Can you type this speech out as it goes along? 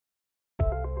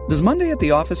Does Monday at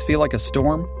the office feel like a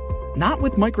storm? Not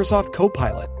with Microsoft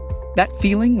Copilot. That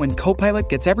feeling when Copilot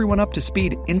gets everyone up to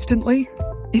speed instantly?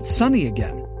 It's sunny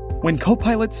again. When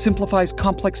Copilot simplifies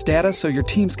complex data so your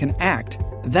teams can act,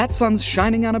 that sun's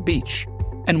shining on a beach.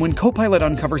 And when Copilot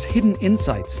uncovers hidden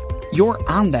insights, you're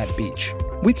on that beach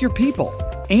with your people,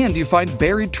 and you find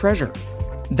buried treasure.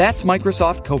 That's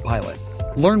Microsoft Copilot.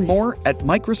 Learn more at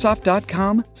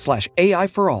Microsoft.com/AI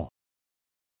for all.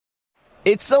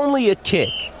 It's only a kick,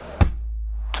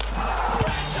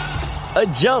 a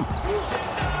jump,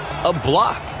 a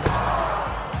block.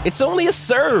 It's only a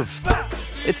serve.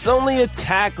 It's only a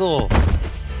tackle,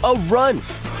 a run.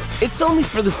 It's only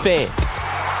for the fans.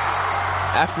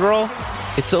 After all,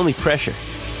 it's only pressure.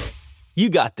 You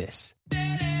got this.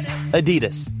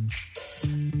 Adidas.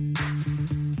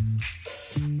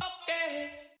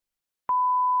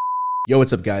 Yo,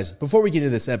 what's up, guys? Before we get into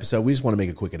this episode, we just want to make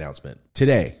a quick announcement.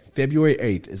 Today, February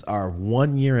 8th, is our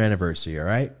 1-year anniversary, all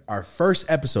right? Our first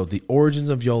episode, the Origins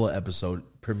of Yola episode,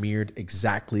 premiered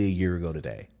exactly a year ago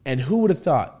today. And who would have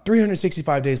thought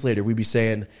 365 days later, we'd be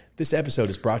saying, this episode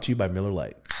is brought to you by Miller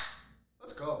Lite.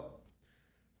 Let's go.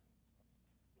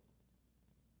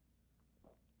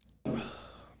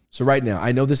 So right now,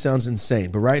 I know this sounds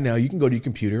insane, but right now you can go to your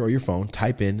computer or your phone,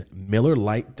 type in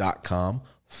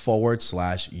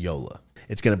MillerLite.com/Yola.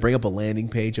 It's going to bring up a landing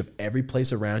page of every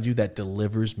place around you that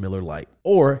delivers Miller Lite.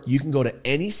 Or you can go to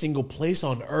any single place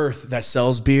on earth that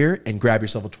sells beer and grab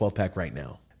yourself a 12-pack right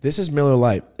now. This is Miller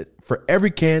Lite. For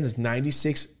every can, it's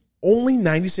only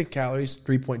 96 calories,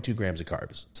 3.2 grams of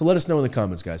carbs. So let us know in the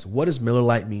comments, guys. What does Miller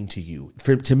Lite mean to you?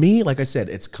 To me, like I said,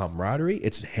 it's camaraderie.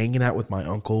 It's hanging out with my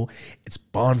uncle. It's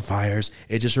bonfires.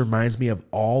 It just reminds me of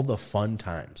all the fun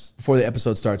times. Before the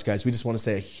episode starts, guys, we just want to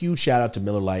say a huge shout out to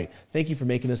Miller Lite. Thank you for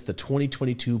making us the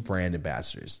 2022 brand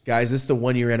ambassadors. Guys, this is the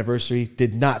 1-year anniversary.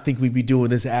 Did not think we'd be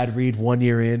doing this ad read 1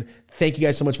 year in. Thank you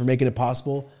guys so much for making it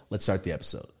possible. Let's start the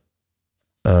episode.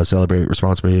 Celebrate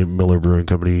responsibly. Miller Brewing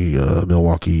Company,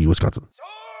 Milwaukee, Wisconsin.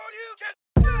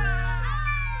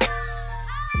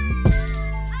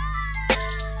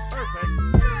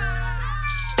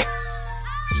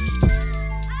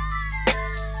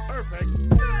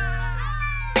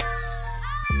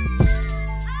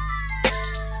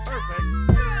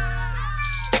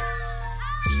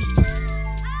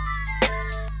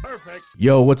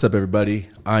 Yo, what's up, everybody?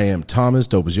 I am Thomas,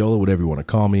 Dope as Yola, whatever you want to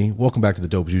call me. Welcome back to the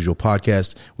Dope as Usual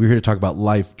podcast. We're here to talk about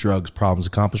life, drugs, problems,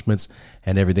 accomplishments,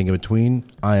 and everything in between.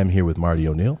 I am here with Marty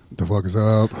O'Neill. The fuck is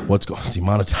up? What's going on?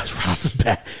 Demonetized right off the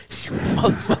bat.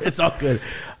 It's all good.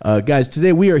 Guys,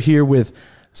 today we are here with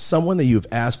someone that you've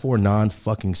asked for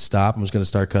non-fucking stop. I'm just going to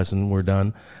start cussing. We're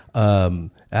done.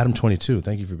 ADAM22,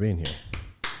 thank you for being here.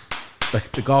 Like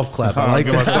the golf clap. I like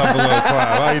give that. myself a little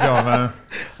clap. How you doing, man?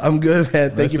 I'm good,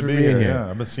 man. Thank you for being here. Yeah,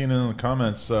 I've been seeing it in the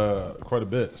comments quite a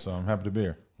bit, so I'm happy to be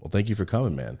here. Well, thank you for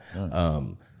coming, man. Yeah.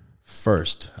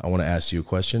 First, I want to ask you a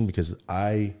question because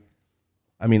I've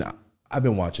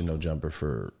been watching No Jumper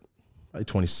for like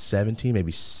 2017,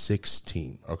 maybe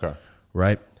 16. Okay.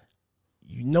 Right?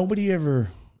 Nobody ever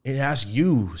asks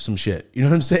you some shit. You know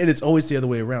what I'm saying? It's always the other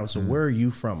way around. So where are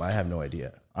you from? I have no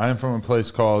idea. I am from a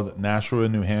place called Nashua,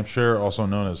 New Hampshire, also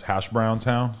known as Hash Brown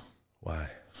Town. Why?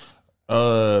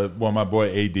 Well, my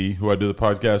boy AD, who I do the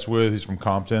podcast with, he's from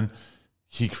Compton.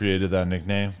 He created that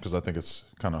nickname because I think it's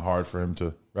kind of hard for him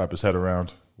to wrap his head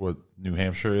around what New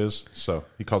Hampshire is. So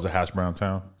he calls it Hash Brown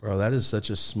Town. Bro, that is such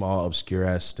a small,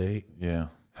 obscure-ass state. Yeah.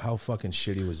 How fucking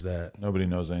shitty was that? Nobody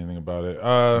knows anything about it.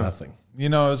 Nothing. You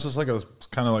know, it's just like a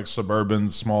kind of like suburban,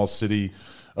 small city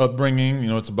upbringing. You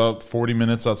know, it's about 40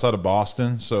 minutes outside of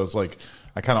Boston. So it's like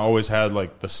I kind of always had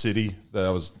like the city that I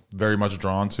was very much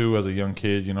drawn to as a young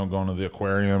kid, you know, going to the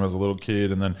aquarium as a little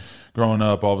kid. And then growing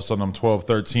up, all of a sudden I'm 12,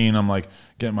 13. I'm like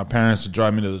getting my parents to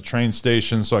drive me to the train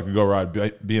station so I could go ride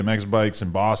BMX bikes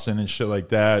in Boston and shit like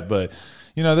that. But,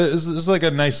 you know, this is like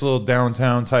a nice little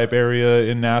downtown type area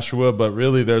in Nashua. But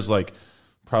really there's like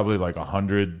probably like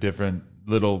 100 different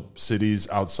little cities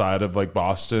outside of like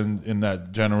Boston in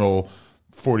that general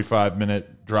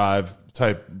 45-minute drive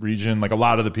type region. Like a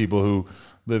lot of the people who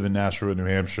live in Nashua, New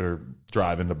Hampshire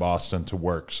drive into Boston to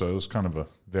work. So it was kind of a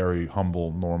very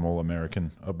humble, normal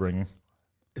American upbringing.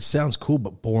 It sounds cool,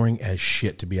 but boring as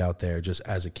shit to be out there just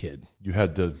as a kid. You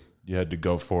had to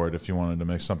go for it if you wanted to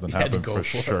make something happen for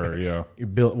sure. Yeah.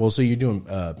 So you're doing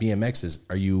BMXs.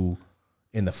 Are you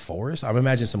in the forest? I'm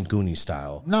imagining some Goonie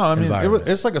style. No, I mean,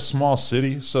 it's like a small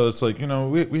city. So it's like, you know,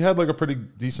 we had like a pretty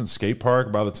decent skate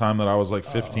park by the time that I was like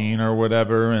 15 or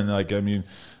whatever. And like, I mean,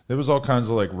 there was all kinds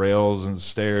of like rails and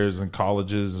stairs and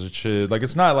colleges and shit. Like,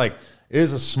 it's not like, it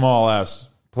is a small ass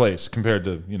place compared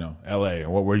to, you know, LA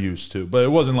and what we're used to. But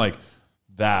it wasn't like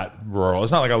that rural.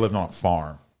 It's not like I lived on a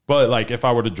farm. But like if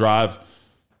I were to drive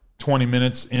 20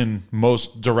 minutes in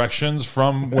most directions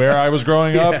from where I was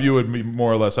growing up, you would be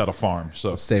more or less at a farm.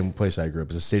 So Same place I grew up.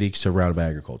 It's a city surrounded by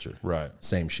agriculture. Right.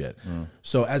 Same shit.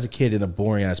 So as a kid in a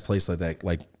boring ass place like that,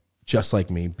 like just like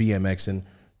me, BMXing,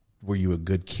 were you a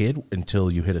good kid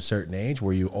until you hit a certain age?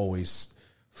 Were you always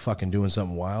fucking doing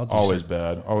something wild? always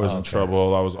bad, always in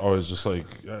trouble. I was always just like,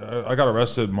 I got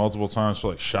arrested multiple times for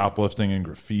like shoplifting and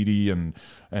graffiti and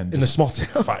in the small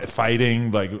town,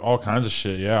 fighting, like all kinds of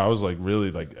shit. Yeah, I was like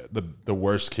really like the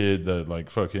worst kid that like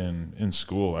fucking in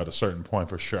school at a certain point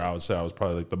for sure. I would say I was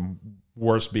probably like the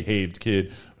worst behaved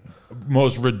kid,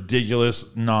 most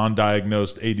ridiculous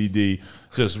non-diagnosed ADD,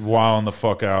 just wilding the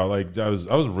fuck out. Like I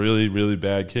was really, really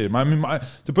bad kid. I mean,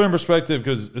 to put in perspective,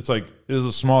 because it's like it was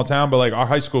a small town, but like our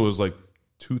high school was like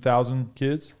 2,000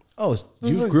 kids. Oh,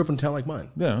 you grew up in a town like mine.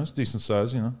 Yeah, it was decent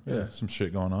size, you know. Yeah, some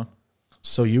shit going on.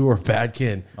 So you were a bad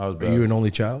kid. I was bad. Are you an only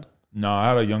child? No, I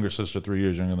had a younger sister 3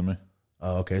 years younger than me.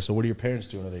 Oh, okay. So what are your parents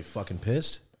doing? Are they fucking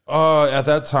pissed? At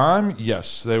that time,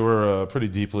 yes, they were pretty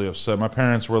deeply upset. My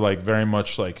parents were like very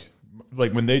much like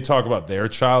when they talk about their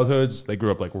childhoods, they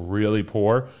grew up like really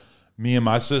poor. Me and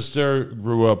my sister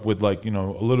grew up with like, you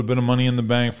know, a little bit of money in the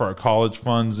bank for our college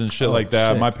funds and shit like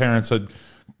that. Sick. My parents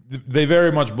they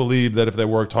very much believed that if they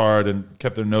worked hard and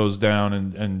kept their nose down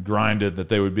and grinded, that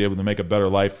they would be able to make a better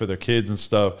life for their kids and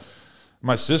stuff.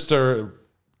 My sister,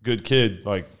 good kid,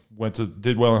 like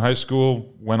did well in high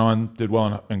school, did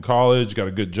well in college, got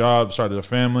a good job, started a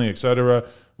family, etc.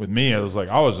 With me, I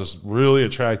was just really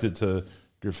attracted to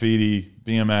graffiti,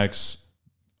 BMX,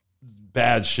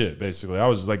 bad shit. Basically, I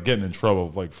was like getting in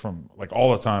trouble from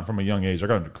all the time from a young age. I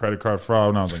got into credit card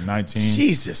fraud when I was like 19.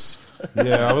 Jesus.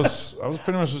 Yeah, I was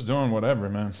pretty much just doing whatever,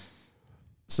 man.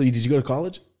 So did you go to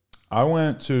college? I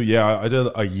did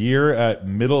a year at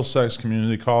Middlesex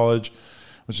Community College,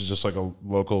 which is just like a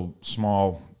local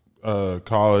small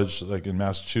college like in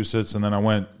Massachusetts, and then I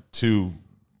went to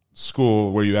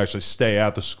school where you actually stay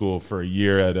at the school for a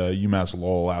year at UMass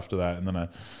Lowell after that, and then I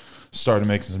started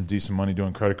making some decent money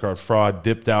doing credit card fraud,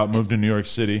 dipped out, moved to New York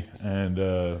City,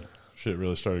 and shit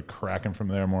really started cracking from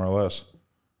there more or less.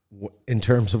 In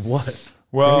terms of what?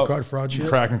 Well, credit card fraud shit?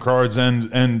 Cracking cards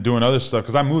and doing other stuff,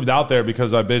 because I moved out there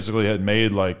because I basically had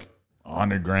made like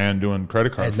 $100,000 doing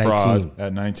credit card fraud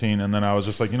at 19, and then I was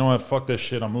just like, you know what, fuck this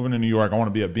shit, I'm moving to New York, I want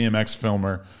to be a BMX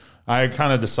filmer. I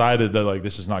kind of decided that like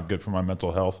this is not good for my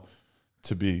mental health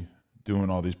to be doing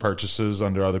all these purchases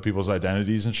under other people's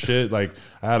identities and shit. Like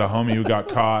I had a homie who got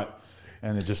caught,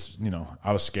 and it just, you know,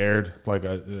 I was scared. Like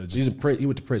he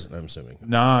went to prison, I'm assuming.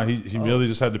 Nah, he really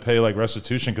just had to pay like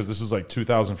restitution, because this is like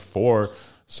 2004.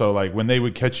 So like when they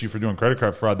would catch you for doing credit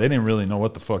card fraud, they didn't really know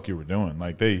what the fuck you were doing.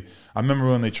 Like I remember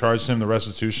when they charged him the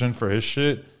restitution for his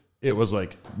shit, it was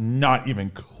like not even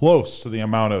close to the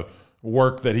amount of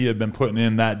work that he had been putting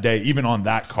in that day, even on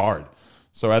that card.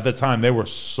 So at the time, they were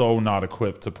so not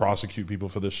equipped to prosecute people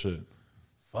for this shit.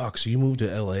 Fuck. So you moved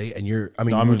to LA, and you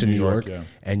moved to New York, yeah.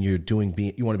 And you're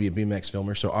you want to be a BMX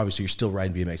filmer. So obviously you're still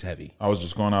riding BMX heavy. I was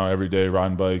just going out every day,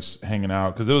 riding bikes, hanging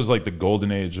out, because it was like the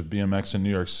golden age of BMX in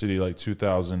New York City, like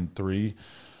 2003.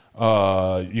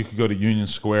 You could go to Union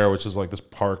Square, which is like this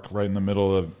park right in the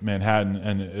middle of Manhattan,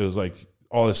 and it was like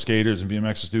all the skaters and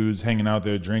BMX dudes hanging out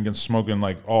there, drinking, smoking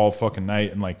like all fucking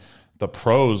night, and like the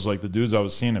pros, like the dudes I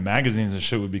was seeing in magazines and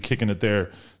shit, would be kicking it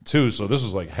there too. So this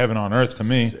was like heaven on earth to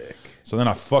me. Sick. So then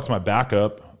I fucked my back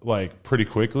up like pretty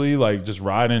quickly, like just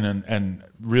riding, and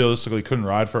realistically couldn't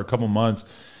ride for a couple months.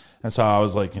 And so I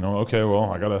was like, you know, okay,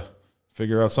 well, I gotta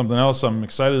figure out something else I'm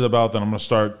excited about that I'm gonna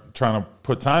start trying to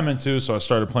put time into. So I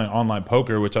started playing online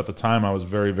poker, which at the time I was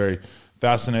very, very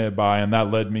fascinated by, and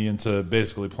that led me into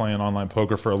basically playing online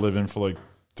poker for a living for like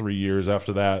 3 years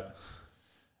after that.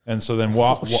 And so then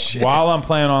while I'm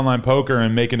playing online poker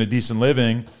and making a decent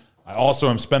living, I also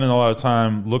am spending a lot of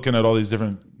time looking at all these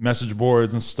different message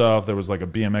boards and stuff. There was like a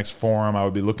BMX forum I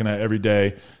would be looking at every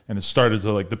day, and it started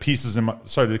to like the pieces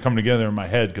started to come together in my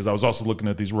head, because I was also looking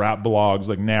at these rap blogs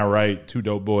like Now Right, Two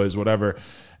Dope Boys, whatever,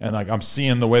 and like I'm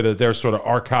seeing the way that they're sort of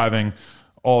archiving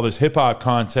all this hip hop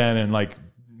content and like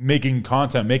making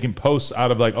posts out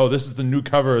of like, oh, this is the new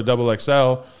cover of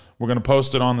XXL. We're going to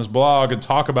post it on this blog and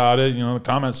talk about it. You know, the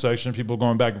comment section, people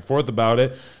going back and forth about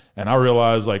it. And I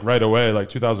realized like right away, like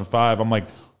 2005, I'm like,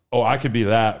 oh, I could be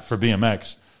that for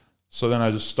BMX. So then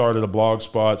I just started a blog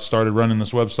spot, started running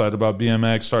this website about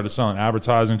BMX, started selling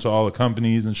advertising to all the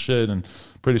companies and shit. And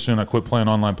pretty soon I quit playing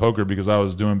online poker because I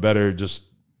was doing better just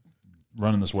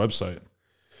running this website.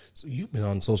 So you've been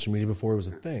on social media before it was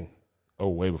a thing.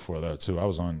 way before that too. I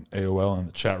was on AOL in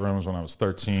the chat rooms when I was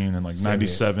 13 and like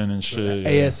 97 and shit.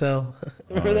 ASL.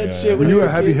 Remember that shit? Were you a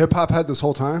heavy hip hop head this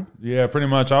whole time? Yeah, pretty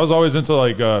much. I was always into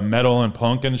like metal and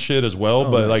punk and shit as well,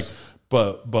 but nice. like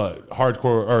but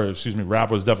hardcore, or excuse me,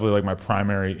 rap was definitely like my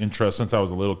primary interest since I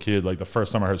was a little kid. Like the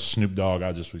first time I heard Snoop Dogg,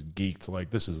 I just was geeked. Like,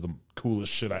 this is the coolest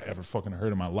shit I ever fucking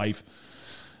heard in my life.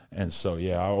 And so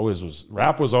yeah, I always was.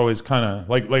 Rap was always kind of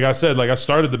like I said, like I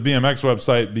started the BMX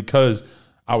website because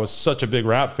I was such a big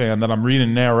rap fan that I'm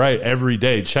reading Now Right every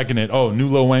day, checking it. Oh, new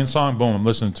Lil Wayne song, boom, I'm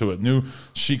listening to it. New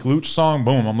Chic Luch song,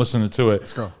 boom, I'm listening to it.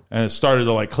 Let's go. And it started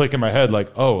to like click in my head,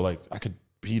 like, oh, like I could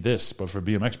be this, but for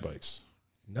BMX bikes.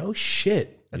 No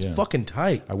shit. That's fucking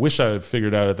tight. I wish I had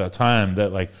figured out at that time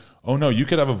that like, oh no, you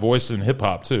could have a voice in hip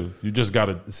hop too. You just got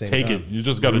to take it. You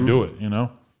just got to do it. You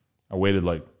know. I waited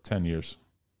like 10 years.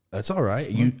 That's all right.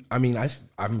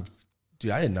 I'm,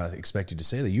 dude. I did not expect you to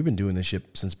say that. You've been doing this shit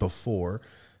since before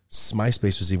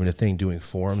MySpace was even a thing. Doing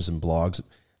forums and blogs.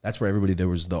 That's where there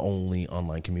was the only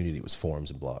online community was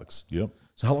forums and blogs. Yep.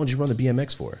 So how long did you run the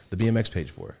BMX for? The BMX page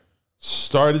for?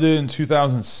 Started it in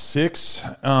 2006,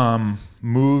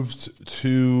 moved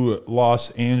to Los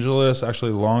Angeles,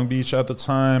 actually Long Beach at the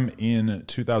time, in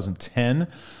 2010.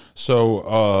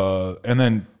 So, and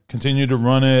then continued to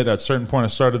run it. At a certain point, I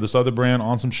started this other brand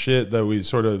on some shit that we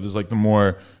sort of is like the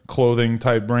more clothing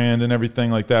type brand and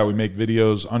everything like that. We make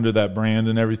videos under that brand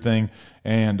and everything.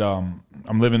 And I'm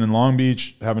living in Long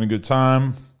Beach, having a good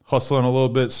time, hustling a little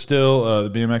bit still.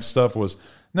 The BMX stuff was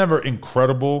never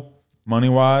incredible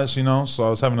money-wise, you know, so I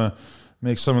was having to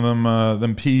make some of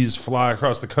them peas fly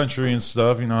across the country and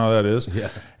stuff, you know how that is. Yeah.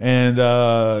 And,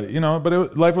 you know,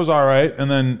 but life was all right. And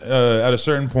then at a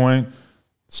certain point,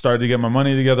 started to get my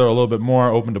money together a little bit more,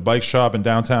 opened a bike shop in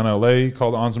downtown LA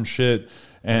called On Some Shit.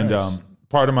 And Nice.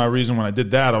 Part of my reason when I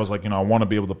did that, I was like, you know, I want to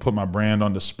be able to put my brand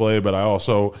on display, but I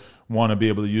also want to be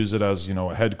able to use it as, you know,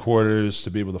 a headquarters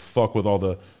to be able to fuck with all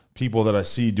the people that I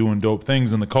see doing dope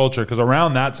things in the culture. Because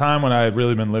around that time when I had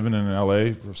really been living in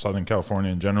LA, or Southern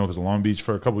California in general, because of Long Beach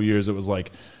for a couple of years, it was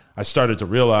like I started to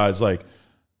realize like,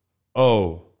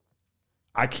 oh,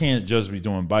 I can't just be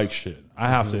doing bike shit. I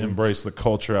have to embrace the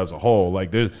culture as a whole.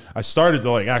 Like I started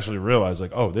to like actually realize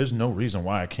like, oh, there's no reason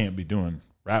why I can't be doing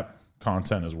rap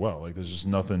content as well. Like there's just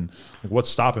nothing, like what's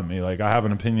stopping me? Like I have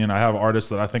an opinion. I have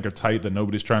artists that I think are tight that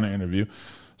nobody's trying to interview.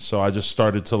 So I just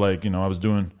started to like, you know, I was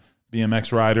doing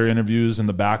BMX rider interviews in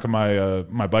the back of my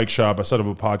my bike shop. I set up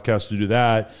a podcast to do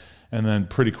that. And then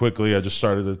pretty quickly I just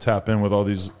started to tap in with all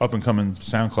these up and coming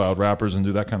SoundCloud rappers and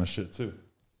do that kind of shit too.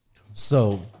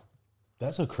 So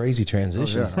that's a crazy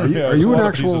transition. Are you an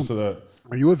actual? To that.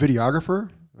 Are you a videographer?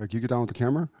 Like you get down with the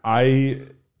camera?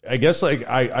 I guess like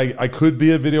I could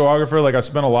be a videographer. Like I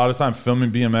spent a lot of time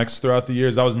filming BMX throughout the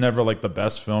years. I was never like the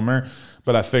best filmer,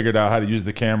 but I figured out how to use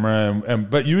the camera.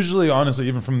 But usually, honestly,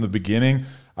 even from the beginning,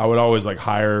 I would always like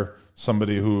hire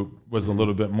somebody who was a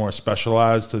little bit more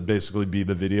specialized to basically be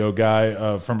the video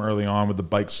guy from early on with the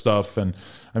bike stuff. And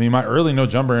I mean, my early No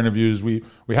Jumper interviews, we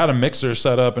had a mixer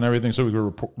set up and everything so we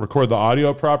could record the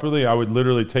audio properly. I would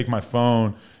literally take my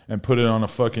phone and put it on a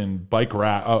fucking bike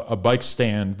rack, a bike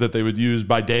stand that they would use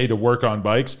by day to work on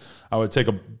bikes. I would take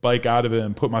a bike out of it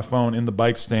and put my phone in the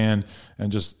bike stand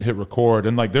and just hit record.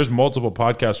 And like, there's multiple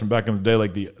podcasts from back in the day,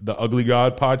 like the Ugly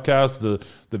God podcast,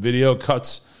 the video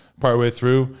cuts partway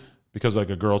through because like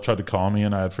a girl tried to call me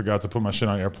and I had forgot to put my shit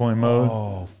on airplane mode.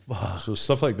 Oh, fuck. So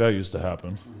stuff like that used to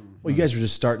happen. Well, you guys were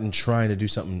just trying to do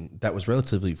something that was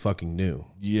relatively fucking new.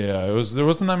 Yeah, there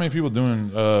wasn't that many people doing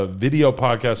video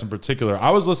podcasts in particular.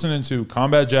 I was listening to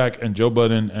Combat Jack and Joe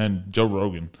Budden and Joe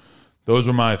Rogan. Those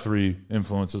were my three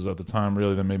influences at the time,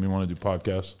 really, that made me want to do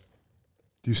podcasts.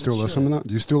 Do you still listen to that?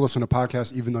 Do you still listen to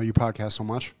podcasts even though you podcast so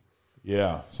much?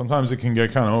 Yeah, sometimes it can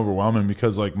get kind of overwhelming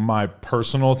because like my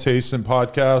personal taste in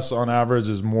podcasts on average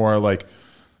is more like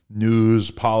news,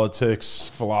 politics,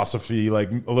 philosophy, like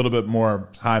a little bit more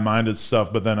high-minded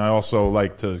stuff. But then I also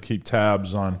like to keep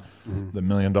tabs on the $1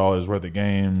 million worth of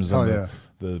games and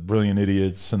the Brilliant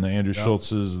Idiots and the Andrew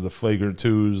Schultzes, the Flagrant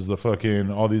Twos, the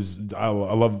fucking all these. I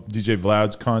love DJ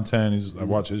Vlad's content. I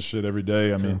watch his shit every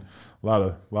day. I mean, a lot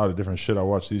of different shit I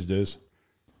watch these days.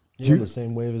 You're on the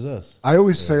same wave as us. I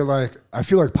always say, like, I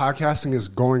feel like podcasting is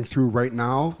going through right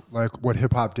now, like what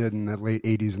hip hop did in the late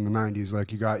 80s and the 90s.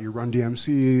 Like, you got your Run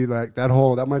DMC, like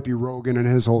that might be Rogan and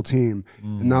his whole team.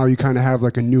 And now you kind of have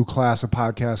like a new class of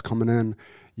podcasts coming in,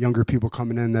 younger people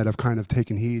coming in that have kind of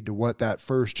taken heed to what that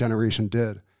first generation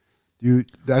did.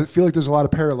 I feel like there's a lot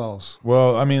of parallels.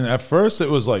 Well, I mean, at first it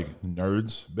was like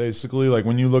nerds, basically. Like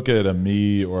when you look at a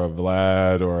me or a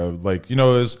Vlad or like, you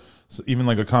know, it was even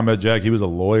like a Combat Jack, he was a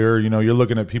lawyer. You know, you're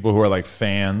looking at people who are like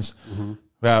fans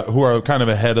who are kind of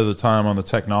ahead of the time on the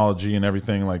technology and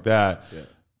everything like that. Yeah.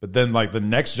 But then like the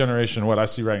next generation, what I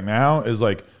see right now is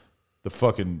like the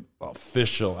fucking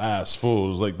official ass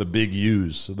fools, like the big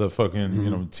U's, the fucking, you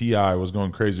know, T.I. was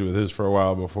going crazy with his for a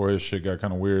while before his shit got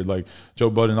kind of weird. Like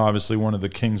Joe Budden, obviously one of the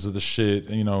kings of the shit.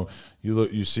 You know,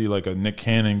 you see like a Nick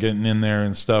Cannon getting in there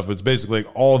and stuff. It's basically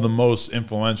like all the most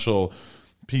influential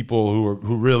people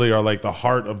who really are like the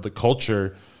heart of the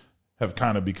culture have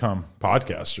kind of become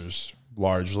podcasters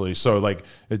largely. So like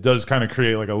it does kind of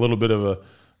create like a little bit of a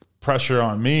pressure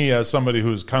on me as somebody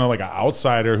who's kind of like an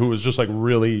outsider who was just like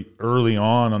really early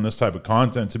on this type of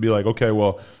content to be like, okay,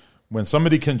 well, when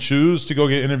somebody can choose to go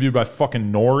get interviewed by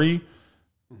fucking Nori,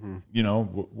 you know,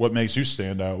 what makes you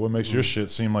stand out? What makes your shit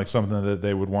seem like something that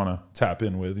they would want to tap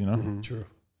in with, you know? True.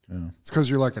 Yeah. It's because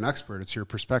you're like an expert. It's your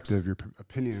perspective, your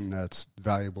opinion that's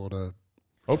valuable to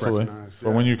hopefully. recognized. But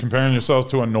Yeah. when you're comparing yourself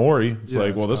to a Nori, it's Yeah,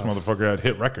 like, well, it's this tough. motherfucker had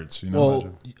hit records, you know?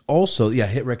 Well, also, yeah,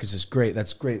 hit records is great.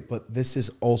 That's great, but this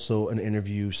is also an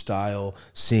interview style.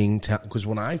 Seeing because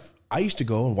when I used to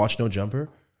go and watch No Jumper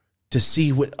to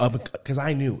see what up, because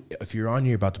I knew if you're on,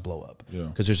 you're about to blow up. Yeah.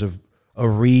 Because there's a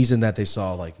reason that they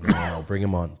saw like no, bring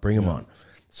him on, bring him on.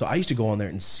 So I used to go on there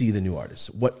and see the new artists.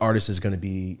 What artist is going to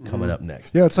be coming up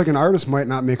next? Yeah, it's like an artist might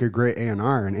not make a great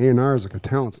A&R, and A&R is like a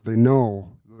talent. They know,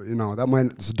 you know,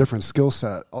 it's a different skill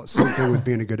set. Same thing with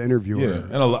being a good interviewer. Yeah,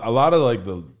 and a lot of like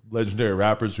the legendary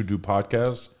rappers who do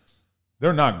podcasts,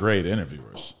 they're not great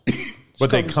interviewers, but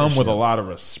they come with a lot of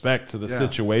respect to the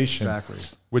situation, exactly.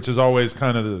 which is always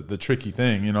kind of the tricky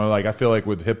thing. You know, like I feel like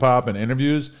with hip hop and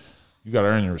interviews, you got to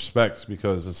earn your respect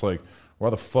because it's like,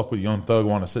 why the fuck would Young Thug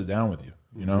want to sit down with you?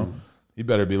 You know, he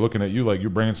better be looking at you like you're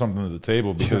bringing something to the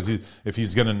table because if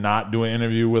he's gonna not do an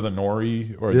interview with a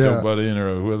Nori or a Joe Budden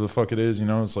or whoever the fuck it is, you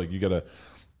know, it's like you gotta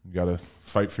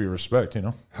fight for your respect, you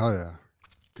know. Hell yeah.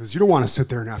 Because you don't want to sit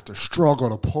there and have to struggle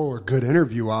to pull a good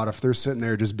interview out if they're sitting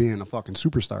there just being a fucking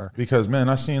superstar. Because, man,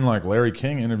 I seen like Larry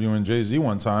King interviewing Jay-Z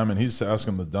one time, and he's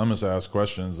asking the dumbest ass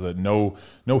questions that no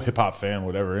hip-hop fan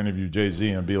would ever interview Jay-Z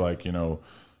and be like, you know,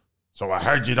 so I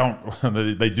heard you don't,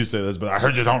 they do say this, but I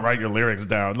heard you don't write your lyrics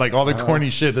down. Like all the corny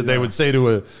shit that they would say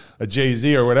to a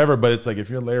Jay-Z or whatever. But it's like, if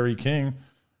you're Larry King,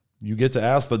 you get to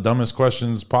ask the dumbest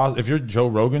questions possible. If you're Joe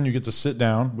Rogan, you get to sit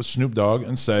down with Snoop Dogg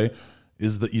and say,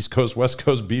 is the East Coast, West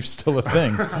Coast beef still a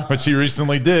thing? Which he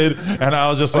recently did. And I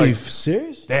was just like, Are you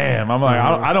serious? damn. I'm like,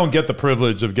 I don't get the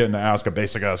privilege of getting to ask a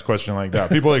basic ass question like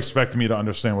that. People expect me to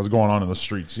understand what's going on in the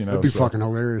streets, you know. It'd be fucking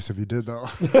hilarious if you did, though.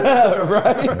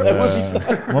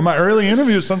 Well, my early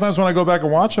interviews, sometimes when I go back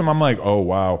and watch them, I'm like, oh,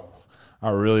 wow.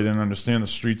 I really didn't understand the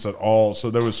streets at all.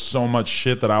 So there was so much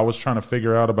shit that I was trying to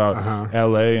figure out about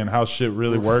LA and how shit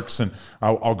really works. And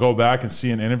I'll go back and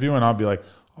see an interview and I'll be like,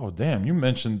 oh, damn, you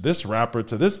mentioned this rapper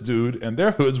to this dude and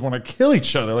their hoods want to kill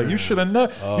each other. Like, you should have known.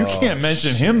 You can't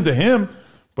mention him to him.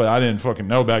 But I didn't fucking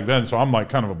know back then. So I'm like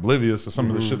kind of oblivious to some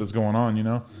of the shit that's going on, you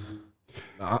know?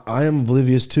 I am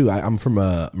oblivious too. I'm from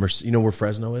Merced. You know where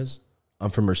Fresno is?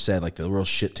 I'm from Merced, like the real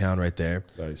shit town right there.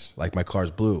 Nice. Like my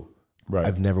car's blue. Right.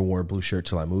 I've never worn a blue shirt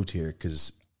till I moved here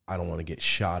because I don't want to get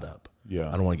shot up. Yeah.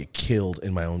 I don't want to get killed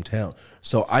in my own town.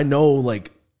 So I know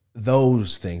like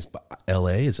those things, but LA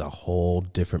is a whole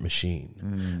different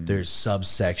machine. There's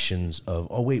subsections of,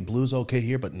 oh wait, blue's okay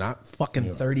here, but not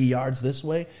fucking 30 yards this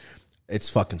way. It's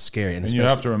fucking scary. And you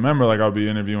have to remember, like, I'll be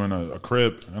interviewing a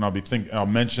Crip, and I'll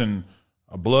mention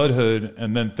a Blood hood,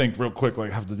 and then think real quick,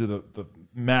 like, have to do the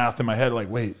math in my head, like,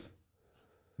 wait,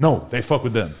 no, they fuck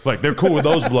with them. Like, they're cool with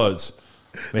those Bloods.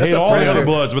 They hate all the other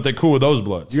Bloods, but they're cool with those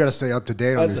Bloods. You got to stay up to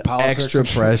date on these politics. extra and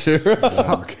shit. pressure.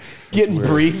 Fuck. Getting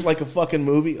briefed like a fucking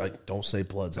movie. Like, don't say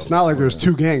Bloods. It's not like there's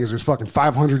two gangs. There's fucking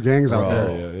 500 gangs out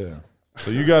there. Yeah.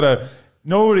 So you gotta.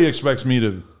 Nobody expects me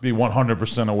to be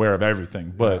 100% aware of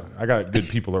everything, but I got good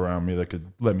people around me that could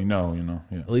let me know. You know.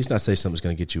 Yeah. At least not say something's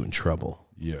going to get you in trouble.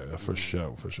 Yeah, for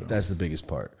sure. That's the biggest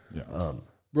part. Yeah.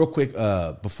 Real quick,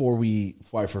 before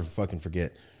I fucking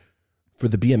forget, for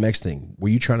the BMX thing, were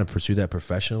you trying to pursue that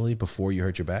professionally before you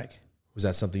hurt your back? Was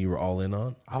that something you were all in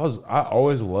on? I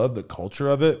always loved the culture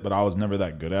of it, but I was never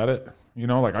that good at it. You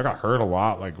know, like I got hurt a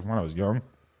lot, like when I was young,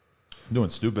 doing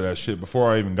stupid ass shit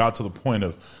before I even got to the point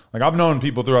of, like, I've known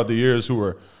people throughout the years who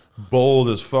were bold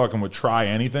as fuck and would try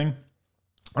anything.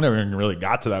 I never even really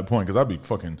got to that point because I'd be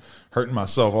fucking hurting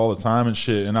myself all the time and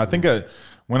shit. And I think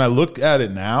when I look at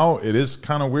it now, it is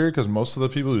kind of weird because most of the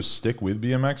people who stick with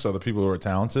BMX are the people who are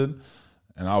talented.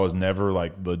 And I was never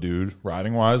like the dude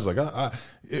riding wise. Like,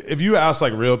 if you ask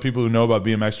like real people who know about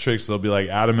BMX tricks, they'll be like,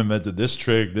 Adam invented this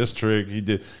trick. He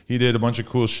did a bunch of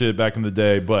cool shit back in the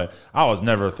day. But I was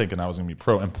never thinking I was gonna be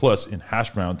pro. And plus, in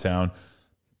Hash Brown Town,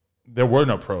 there were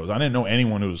no pros. I didn't know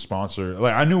anyone who was sponsored.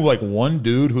 Like I knew like one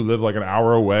dude who lived like an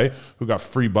hour away who got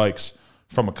free bikes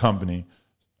from a company.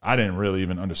 I didn't really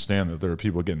even understand that there were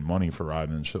people getting money for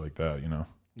riding and shit like that, you know?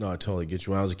 No, I totally get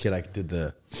you. When I was a kid, I did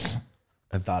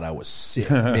and thought I was sick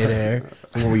midair.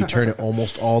 When we turn it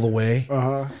almost all the way.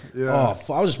 Yeah.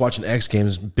 Oh, I was just watching X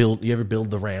Games build. You ever build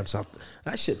the ramps off?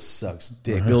 That shit sucks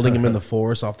dick. Building them in the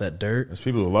forest off that dirt. There's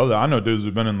people who love that. I know dudes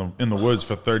who've been in the woods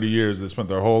for 30 years. They spent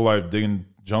their whole life digging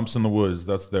jumps in the woods.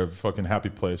 That's their fucking happy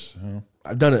place. You know?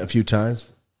 I've done it a few times.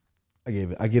 I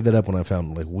gave that up when I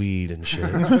found like weed and shit.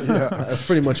 That's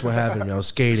pretty much what happened. I was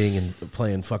skating and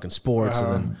playing fucking sports,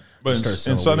 and then but started in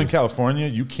selling Southern weed. California,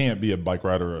 you can't be a bike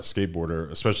rider or a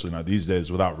skateboarder, especially not these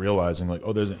days, without realizing like,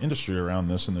 oh, there's an industry around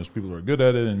this, and there's people who are good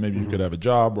at it, and maybe you could have a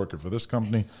job working for this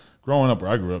company. Growing up where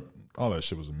I grew up, all that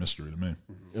shit was a mystery to me.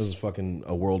 It was fucking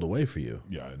a world away for you.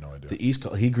 Yeah, I had no idea. The East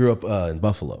Coast. He grew up in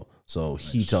Buffalo, so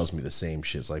he tells me the same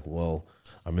shit. It's like, well,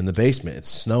 I'm in the basement. It's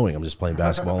snowing. I'm just playing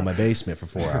basketball in my basement for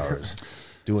 4 hours,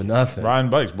 doing nothing. Riding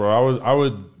bikes, bro. I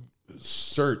would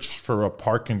search for a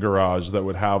parking garage that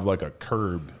would have like a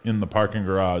curb in the parking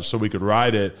garage so we could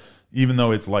ride it, even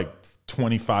though it's like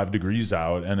 25 degrees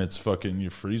out and it's fucking,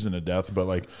 you're freezing to death. But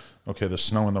like, okay, the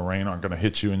snow and the rain aren't going to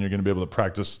hit you, and you're going to be able to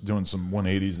practice doing some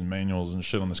 180s and manuals and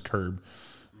shit on this curb.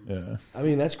 Yeah. I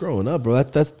mean, that's growing up, bro.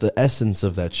 That's the essence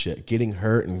of that shit. Getting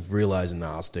hurt and realizing,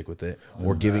 nah, I'll stick with it,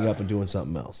 or giving up and doing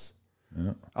something else.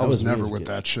 Yeah. I was me never as a with kid.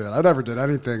 that shit. I never did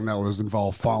anything that was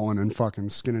involved falling and fucking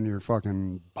skinning your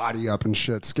fucking body up and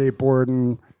shit.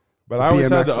 Skateboarding. But I always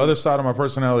had the BMX. other side of my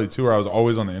personality too, where I was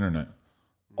always on the internet.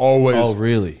 Always. Oh,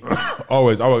 really?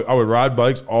 Always. I would ride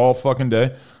bikes all fucking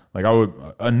day. Like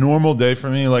a normal day for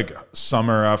me, like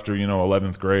summer after,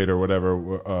 11th grade or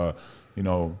whatever,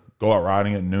 go out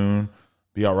riding at noon,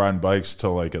 be out riding bikes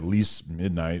till like at least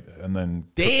midnight, and then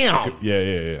Damn.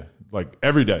 Yeah. Like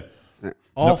every day.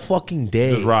 All fucking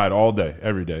day. Just ride all day,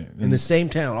 every day. in the same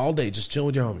town all day, just chilling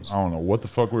with your homies. I don't know what the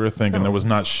fuck we were thinking. There was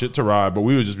not shit to ride, but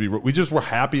we just were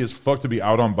happy as fuck to be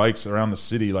out on bikes around the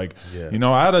city. Like,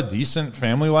 I had a decent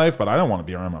family life, but I don't want to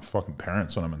be around my fucking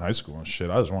parents when I'm in high school and shit.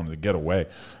 I just wanted to get away.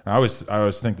 And I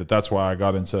always think that that's why I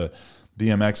got into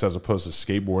BMX as opposed to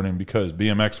skateboarding, because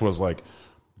BMX was like,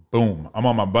 boom, I'm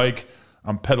on my bike,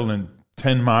 I'm pedaling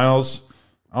 10 miles.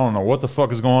 I don't know what the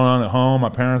fuck is going on at home. My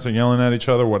parents are yelling at each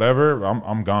other, whatever.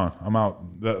 I'm gone. I'm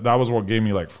out. That was what gave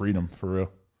me like freedom for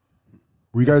real.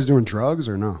 Were you guys doing drugs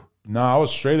or no? No, I was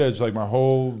straight edge like my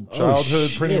whole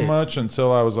childhood pretty shit. much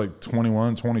until I was like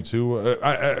 21, 22.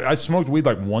 I smoked weed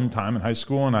like one time in high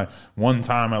school, and one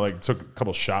time I like took a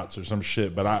couple shots or some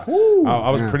shit, but I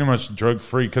was pretty much drug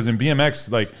free, because in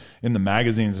BMX, like in the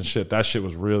magazines and shit, that shit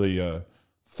was really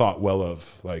thought well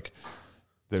of. Like,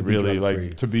 they really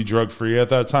like to be drug free at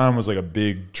that time was like a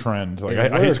big trend. Like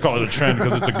I hate to call it a trend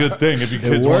because it's a good thing if you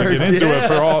kids want to get into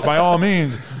it. By all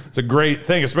means, it's a great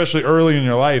thing, especially early in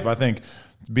your life. I think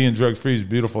being drug free is a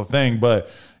beautiful thing.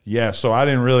 But yeah, so I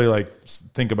didn't really like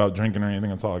think about drinking or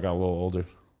anything until I got a little older.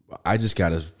 I just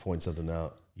got to point something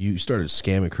out. You started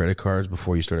scamming credit cards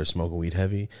before you started smoking weed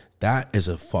heavy. That is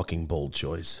a fucking bold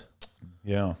choice.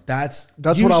 Yeah, That's what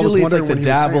I was usually wondering it's like when he was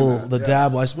saying that.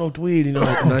 dabble. I smoked weed, and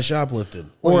I shoplifted.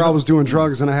 Or I was doing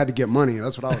drugs and I had to get money.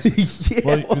 That's what I was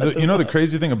saying. Well, the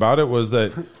crazy thing about it was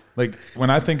that, like,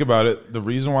 when I think about it, the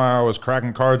reason why I was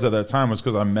cracking cards at that time was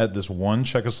because I met this one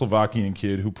Czechoslovakian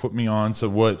kid who put me on to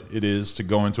what it is to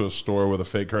go into a store with a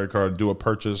fake credit card, do a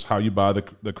purchase, how you buy the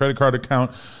credit card account,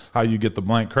 how you get the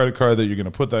blank credit card that you're going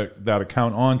to put that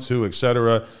account onto,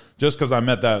 etc. Just because I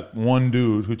met that one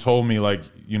dude who told me, like,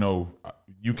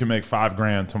 you can make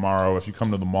 $5,000 tomorrow if you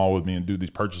come to the mall with me and do these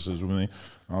purchases with me.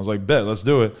 And I was like, bet, let's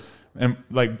do it. And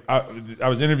like I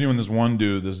was interviewing this one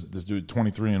dude, this dude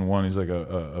 23-1. He's like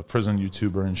a prison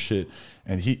YouTuber and shit.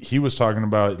 And he was talking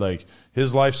about like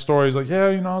his life story. He's like, yeah,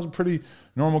 I was a pretty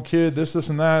normal kid, this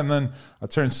and that. And then I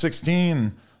turned 16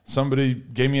 and somebody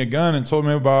gave me a gun and told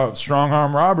me about strong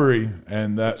arm robbery.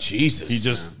 And that Jesus, he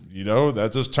just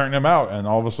that just turned him out. And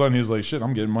all of a sudden he's like, shit,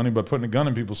 I'm getting money by putting a gun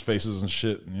in people's faces and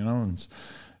shit. And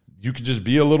you could just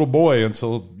be a little boy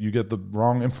until you get the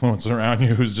wrong influence around you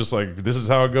who's just like, this is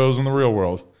how it goes in the real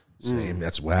world. Same.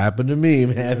 That's what happened to me,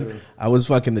 man. I was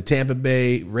fucking the Tampa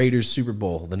Bay Raiders Super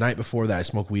Bowl. The night before that, I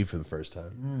smoked weed for the first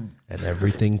time. And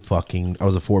everything I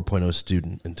was a 4.0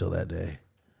 student until that day.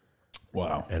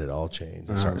 Wow. And it all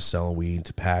changed. I started selling weed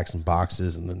to packs and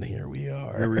boxes, and then here we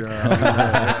are.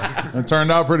 It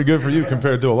turned out pretty good for you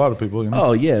compared to a lot of people.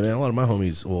 Oh, yeah, man. A lot of my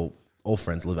homies, old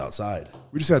friends live outside.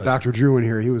 We just had Dr. Drew in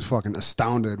here. He was fucking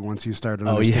astounded once he started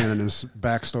understanding his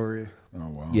backstory. Oh,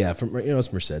 wow. Yeah,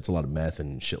 it's Merced. It's a lot of meth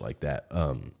and shit like that.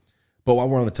 But while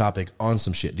we're on the topic, on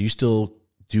some shit, do you still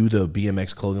do the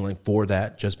BMX clothing line for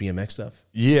that, just BMX stuff?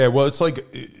 Yeah, well, it's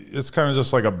kind of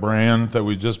just like a brand that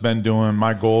we've just been doing.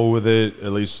 My goal with it,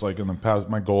 at least like in the past,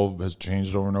 my goal has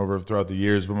changed over and over throughout the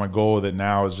years, but my goal with it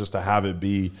now is just to have it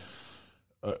be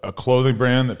a clothing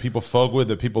brand that people fuck with,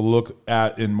 that people look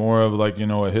at in more of like, a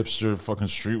hipster fucking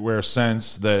streetwear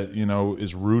sense that,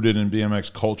 is rooted in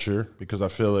BMX culture, because I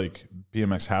feel like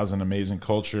BMX has an amazing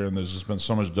culture and there's just been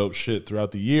so much dope shit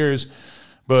throughout the years.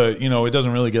 But, it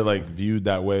doesn't really get like viewed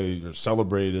that way or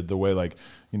celebrated the way like,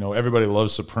 everybody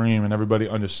loves Supreme and everybody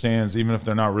understands, even if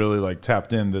they're not really like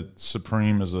tapped in, that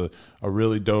Supreme is a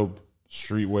really dope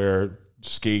streetwear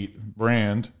skate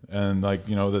brand, and like,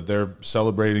 that they're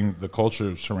celebrating the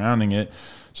culture surrounding it.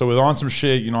 So with On Some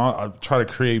Shit, I try to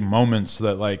create moments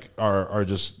that like are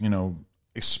just,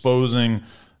 exposing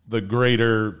the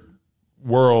greater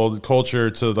world culture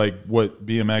to like what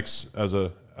BMX as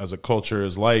a culture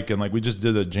is like. And like we just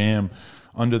did a jam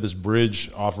under this bridge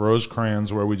off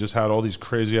Rosecrans where we just had all these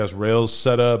crazy ass rails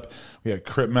set up. We had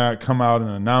Crip Matt come out and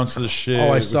announce this shit.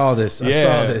 Oh, I saw this. And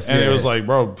it was like,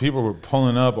 bro, people were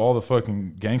pulling up, all the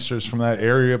fucking gangsters from that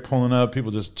area pulling up, people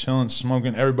just chilling,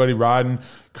 smoking, everybody riding.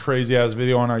 Crazy ass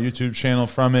video on our YouTube channel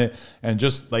from it. And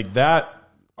just like that,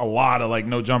 a lot of like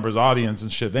No Jumpers audience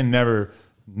and shit, they never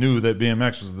knew that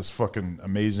BMX was this fucking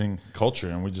amazing culture.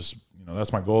 And we just,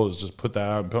 that's my goal, is just put that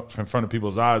out in front of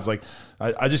people's eyes. Like,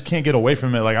 I just can't get away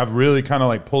from it. Like, I've really kind of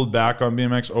like pulled back on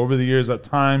BMX over the years at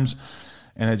times,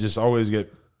 and I just always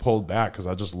get pulled back because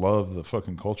I just love the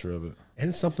fucking culture of it. And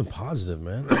it's something positive,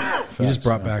 man. You just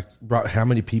brought how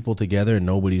many people together, and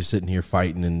nobody's sitting here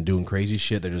fighting and doing crazy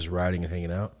shit. They're just riding and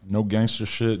hanging out. No gangster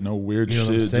shit, no weird shit.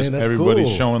 Just That's everybody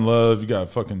cool. showing love. You got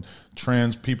fucking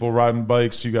trans people riding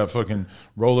bikes. You got fucking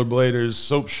rollerbladers,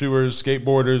 soap shoers,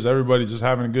 skateboarders. Everybody just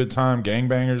having a good time.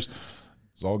 Gangbangers.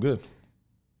 It's all good.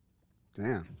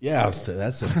 Damn. Yeah, that's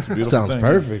a beautiful sounds thing,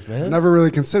 perfect, man. Never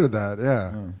really considered that.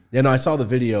 Yeah. Yeah, no, I saw the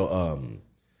video.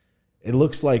 It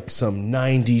looks like some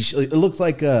 90s. It looks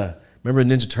like, remember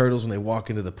Ninja Turtles when they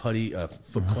walk into the putty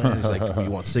Foot Clan? It's like,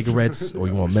 you want cigarettes or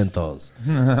you want menthols?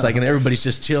 It's like, and everybody's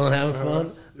just chilling, having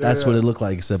fun. That's what it looked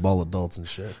like, except all adults and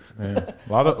shit. Yeah.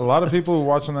 A lot of people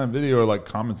watching that video are like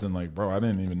commenting like, bro, I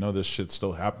didn't even know this shit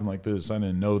still happened like this. I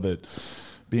didn't know that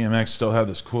BMX still had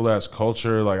this cool ass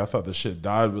culture. Like, I thought this shit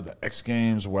died with the X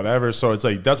Games, whatever. So it's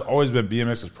like, that's always been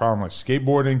BMX's problem. Like,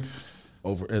 skateboarding,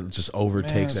 It just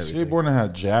overtakes everything. Skateboarding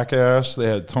had Jackass. They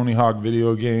had Tony Hawk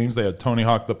video games. They had Tony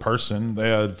Hawk the person. They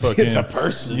had fucking The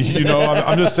person.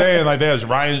 I'm just saying, like, they had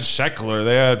Ryan Sheckler.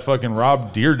 They had fucking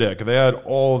Rob Deerdeck. They had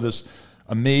all this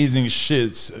amazing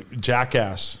shit.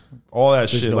 Jackass, all that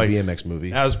There's shit. no like BMX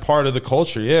movies as part of the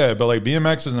culture. Yeah, but like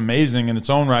BMX is amazing in its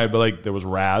own right. But like there was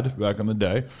Rad back in the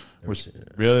day, which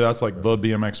really that's like the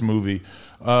BMX movie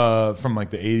from like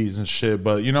the 80s and shit.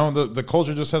 But the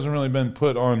culture just hasn't really been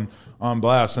put on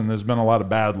blast, and there's been a lot of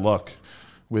bad luck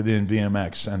within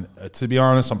BMX. And to be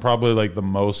honest, I'm probably like the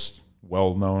most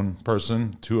well-known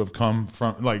person to have come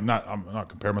from, like, I'm not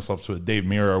comparing myself to a Dave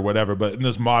Mirra or whatever, but in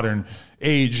this modern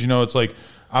age, it's like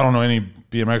I don't know any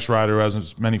BMX rider who has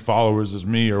as many followers as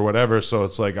me or whatever. So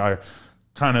it's like I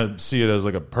kind of see it as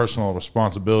like a personal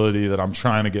responsibility that I'm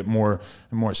trying to get more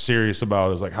and more serious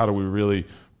about, is like, how do we really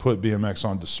put BMX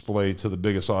on display to the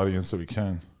biggest audience that we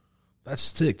can? That's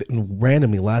sick.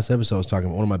 Randomly, last episode I was talking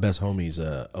about one of my best homies,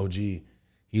 OG.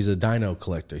 He's a dyno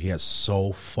collector. He has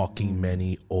so fucking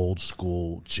many old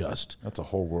school That's a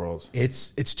whole world.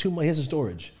 It's too much. He has a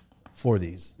storage for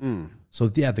these. So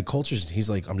yeah, the culture's, he's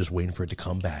like, I'm just waiting for it to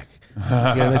come back.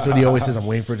 That's what he always says. I'm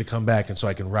waiting for it to come back, and so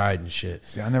I can ride and shit.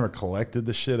 See, I never collected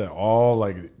the shit at all.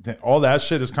 Like, all that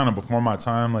shit is kind of before my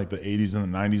time, like the 80s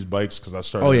and the 90s bikes, because I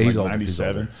started in like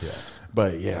 97. Yeah.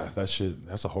 But yeah, that shit,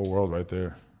 that's a whole world right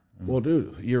there. Well,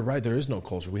 dude, you're right. There is no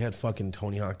culture. We had fucking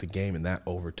Tony Hawk the game, and that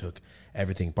overtook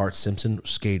everything. Bart Simpson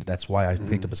skated. That's why I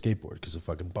picked up a skateboard, because of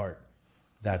fucking Bart.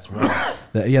 That's why.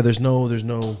 Yeah, there's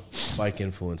no bike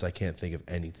influence. I can't think of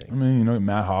anything. I mean,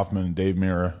 Matt Hoffman and Dave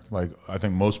Mirra. Like, I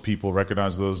think most people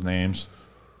recognize those names.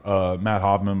 Matt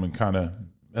Hoffman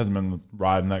hasn't been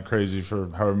riding that crazy for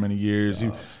however many years.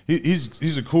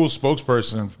 He's a cool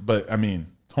spokesperson, but I mean,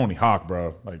 Tony Hawk,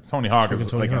 bro. Like, Tony Hawk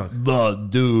is like the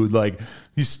dude. Like,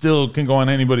 he still can go on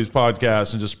anybody's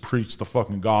podcast and just preach the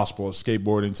fucking gospel of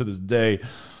skateboarding to this day.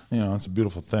 It's a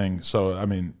beautiful thing. So, I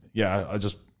mean, yeah, I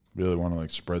just really want to like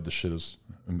spread the shit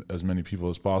as many people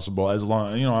as possible. As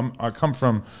long, I come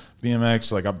from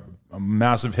BMX. Like, I'm a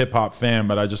massive hip hop fan,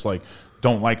 but I just like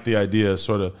don't like the idea of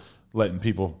sort of letting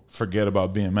people forget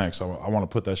about BMX. I want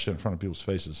to put that shit in front of people's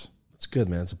faces. It's good,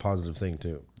 man. It's a positive thing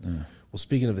too. Well,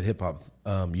 speaking of the hip hop,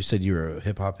 you said you were a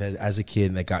hip hop head as a kid,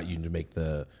 and that got you to make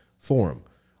the forum.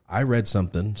 I read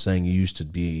something saying you used to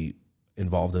be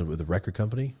involved with a record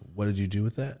company. What did you do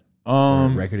with that? Or a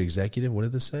record executive? What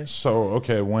did this say? So,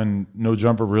 okay, when No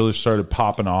Jumper really started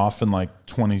popping off in like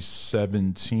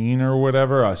 2017 or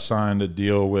whatever, I signed a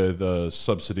deal with a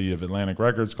subsidy of Atlantic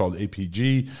Records called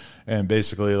APG. And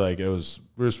basically, like, we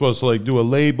were supposed to like do a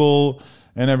label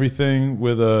and everything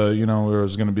with a, you know, it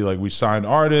was going to be like we signed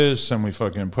artists and we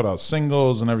fucking put out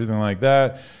singles and everything like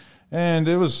that. And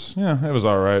it was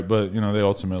all right. But, you know, they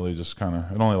ultimately just kind of,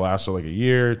 it only lasted like a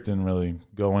year. It didn't really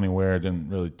go anywhere. It didn't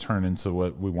really turn into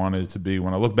what we wanted it to be.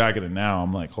 When I look back at it now,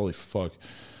 I'm like, holy fuck.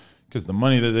 Because the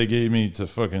money that they gave me to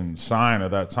fucking sign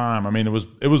at that time, I mean, it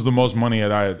was the most money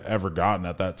that I had ever gotten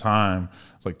at that time.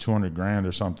 It's like $200,000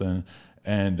 or something.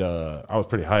 And I was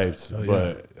pretty hyped. Oh, yeah.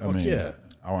 But, I Fuck mean, yeah.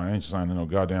 I ain't signing no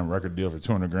goddamn record deal for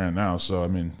 $200,000 now. So, I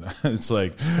mean, it's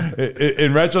like,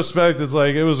 in retrospect, it's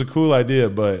like, it was a cool idea,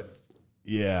 but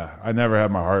yeah, I never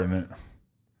had my heart in it.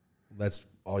 That's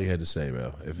all you had to say,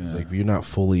 bro. If it's like, if you're not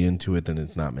fully into it, then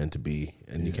it's not meant to be,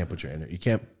 and you can't put your energy.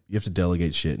 You have to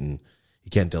delegate shit, and you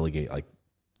can't delegate like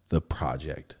the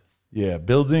project. Yeah,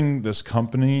 building this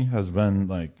company has been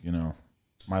like, you know,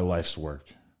 my life's work.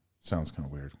 Sounds kind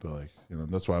of weird, but like, you know,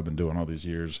 that's what I've been doing all these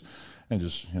years, and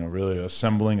just, you know, really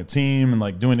assembling a team and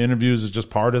like doing interviews is just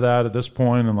part of that at this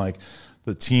point, and like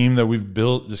the team that we've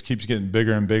built just keeps getting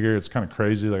bigger and bigger. It's kind of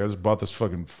crazy. Like I just bought this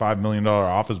fucking $5 million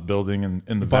office building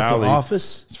in the valley.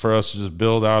 Office? It's for us to just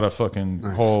build out a fucking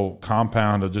whole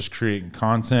compound of just creating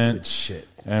content. Good shit.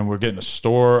 And we're getting a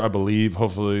store, I believe.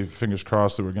 Hopefully, fingers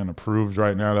crossed that we're getting approved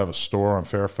right now to have a store on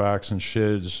Fairfax and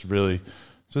shit. Just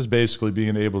basically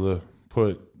being able to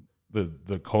put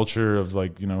the culture of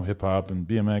like, you know, hip hop and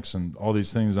BMX and all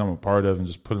these things I'm a part of and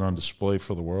just put it on display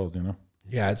for the world, you know?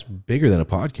 Yeah, it's bigger than a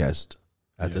podcast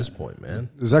at this point, man.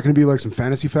 Is that going to be like some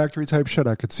Fantasy Factory type shit?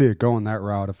 I could see it going that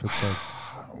route if it's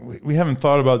like... We haven't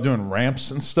thought about doing ramps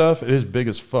and stuff. It is big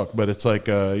as fuck, but it's like,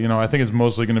 you know, I think it's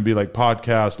mostly going to be like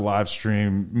podcast, live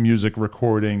stream, music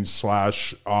recording /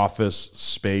 office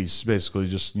space. Basically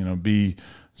just, you know, be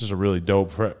just a really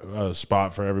dope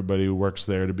spot for everybody who works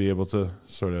there to be able to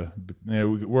sort of,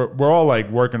 you know, we're all like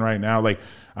working right now. Like,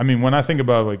 I mean, when I think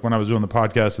about like when I was doing the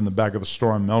podcast in the back of the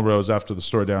store on Melrose after the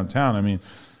store downtown, I mean,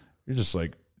 you're just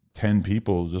like 10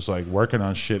 people just like working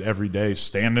on shit every day,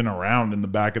 standing around in the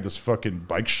back of this fucking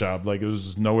bike shop. Like it was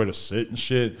just nowhere to sit and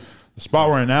shit. The spot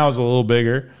we're in now is a little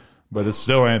bigger, but it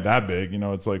still ain't that big. You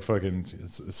know, it's like fucking,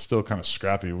 it's still kind of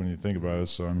scrappy when you think about it.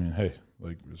 So, I mean, hey,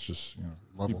 like it's just, you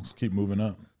know, keep moving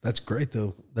up. That's great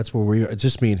though. That's where we are. It's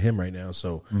just me and him right now.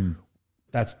 So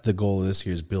that's the goal of this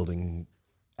year is building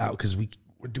out because we're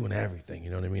doing everything.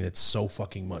 You know what I mean? It's so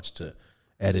fucking much to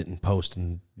edit and post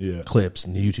and clips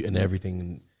and YouTube and everything.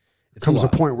 And it comes a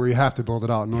point where you have to build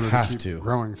it out in order to keep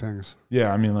growing things.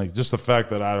 Yeah, I mean, like just the fact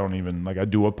that I don't even like I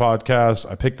do a podcast.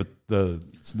 I pick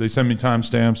they send me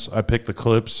timestamps. I pick the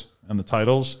clips and the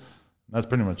titles. That's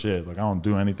pretty much it. Like I don't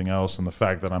do anything else. And the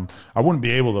fact that I wouldn't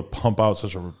be able to pump out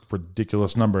such a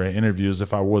ridiculous number of interviews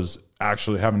if I was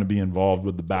actually having to be involved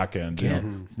with the back end. You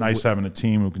know? It's nice having a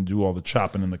team who can do all the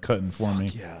chopping and the cutting for me.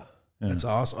 Yeah. That's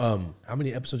awesome. How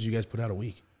many episodes do you guys put out a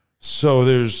week? So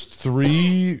there's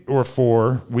 3 or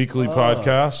 4 weekly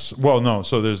podcasts. Well, no.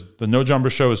 So there's the No Jumper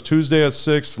Show is Tuesday at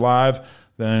 6 live.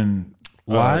 Then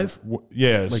live?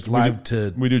 Yeah. Like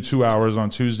live we do 2 hours on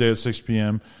Tuesday at 6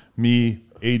 p.m. Me,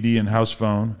 AD, and House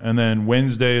Phone. And then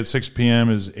Wednesday at 6 p.m.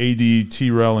 is AD,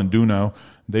 T-Rel, and Duno.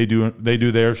 They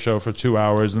do their show for 2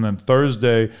 hours. And then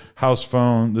Thursday, House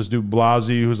Phone, this dude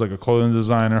Blasi, who's like a clothing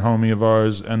designer, homie of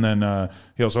ours. And then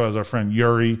he also has our friend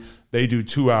Yuri. They do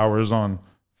 2 hours on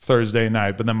Thursday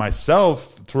night. But then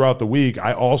myself, throughout the week,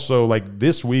 I also, like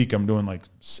this week, I'm doing like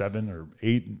 7 or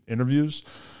 8 interviews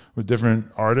with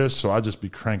different artists. So I just be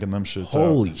cranking them shits out.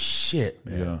 Holy shit,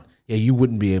 man. Yeah. Yeah, you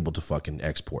wouldn't be able to fucking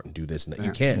export and do this and that.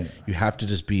 You can't. Yeah. You have to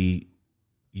just be,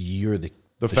 you're the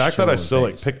fact that I still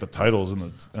like pick the titles and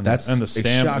the stamp.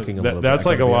 It's shocking a little bit. That's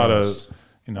like a lot of,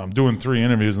 you know, I'm doing 3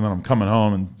 interviews and then I'm coming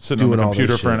home and sitting on the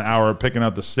computer for an hour picking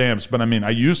out the stamps. But I mean,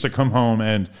 I used to come home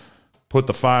and put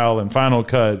the file in Final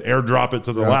Cut, airdrop it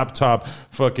to the laptop,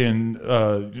 fucking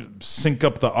sync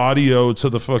up the audio to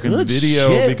the fucking video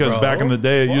shit, because back in the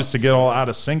day it used to get all out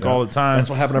of sync all the time. That's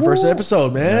what happened in our first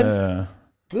episode, man. Yeah.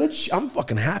 Good. I'm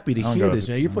fucking happy to hear this,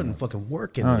 man. You're putting fucking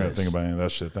work into this. I don't gotta think about any of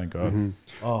that shit. Thank God.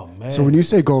 Mm-hmm. Oh man. So when you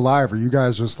say go live, are you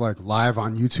guys just like live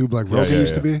on YouTube like Rogan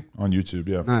used to be? On YouTube,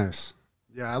 yeah. Nice.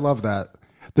 Yeah, I love that.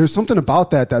 There's something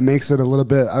about that makes it a little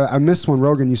bit. I miss when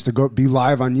Rogan used to be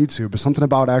live on YouTube, but something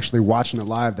about actually watching it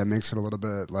live that makes it a little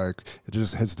bit like it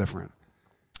just hits different.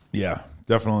 Yeah,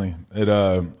 definitely.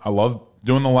 I love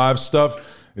doing the live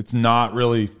stuff. it's not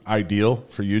really ideal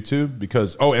for YouTube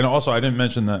because, and also I didn't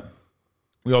mention that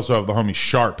we also have the homie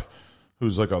Sharp,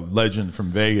 who's like a legend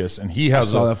from Vegas, and he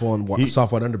has that for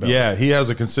Soft White Underbelly. Yeah, he has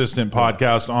a consistent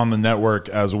podcast on the network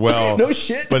as well. No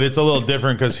shit. But it's a little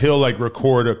different because he'll like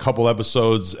record a couple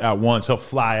episodes at once. He'll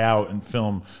fly out and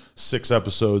film 6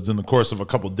 episodes in the course of a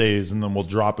couple days, and then we'll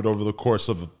drop it over the course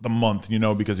of the month,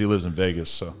 because he lives in Vegas.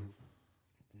 So,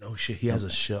 no shit. He has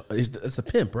a show. It's the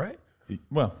pimp, right?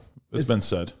 Well, it's been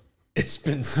said. It's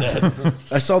been said.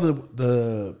 I saw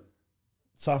the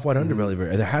Soft White Underbelly.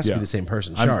 There has to be the same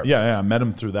person. Sharp. I met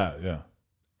him through that. Yeah.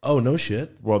 Oh, no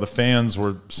shit. Well, the fans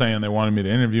were saying they wanted me to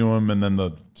interview him, and then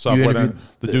the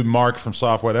dude Mark from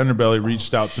Soft White Underbelly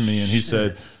reached out to me, and he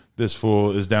said, "This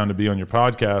fool is down to be on your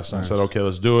podcast." And I said, "Okay,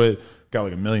 let's do it." Got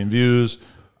like 1 million views.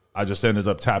 I just ended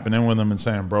up tapping in with him and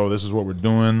saying, "Bro, this is what we're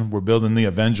doing. We're building the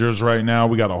Avengers right now.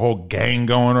 We got a whole gang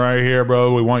going right here,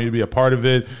 bro. We want you to be a part of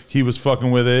it." He was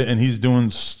fucking with it, and he's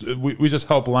doing. We just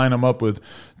help line him up with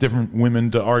different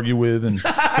women to argue with, and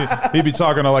he'd be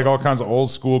talking to like all kinds of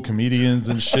old school comedians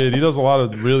and shit. He does a lot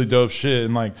of really dope shit.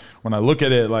 And like when I look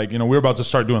at it, like we're about to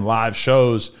start doing live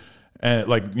shows. And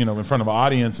like in front of an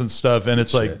audience and stuff, and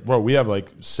it's like, bro, we have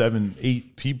like 7,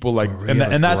 8 people, like, and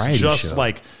that's just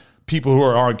like people who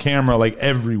are on camera like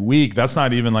every week. That's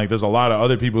not even like there's a lot of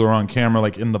other people who are on camera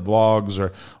like in the vlogs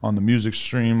or on the music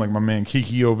stream, like my man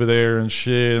Kiki over there and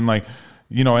shit, and like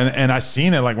and I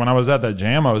seen it like when I was at that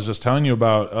jam. I was just telling you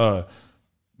about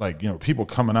people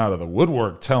coming out of the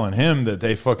woodwork telling him that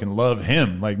they fucking love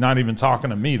him, like not even talking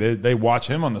to me. They watch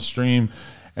him on the stream.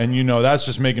 And, that's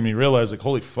just making me realize, like,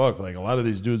 holy fuck, like, a lot of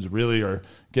these dudes really are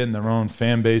getting their own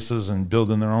fan bases and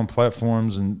building their own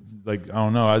platforms. And, like, I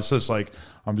don't know. It's just, like,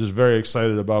 I'm just very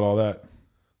excited about all that.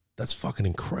 That's fucking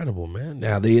incredible, man.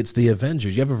 Now, it's the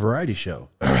Avengers. You have a variety show.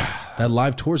 That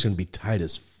live tour is going to be tight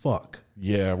as fuck.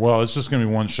 Yeah, well, it's just going to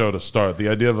be one show to start. The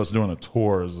idea of us doing a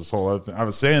tour is this whole other thing. I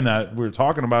was saying that, we were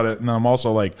talking about it, and I'm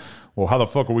also like, well, how the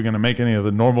fuck are we going to make any of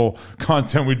the normal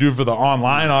content we do for the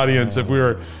online audience if we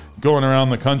were going around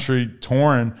the country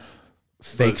touring?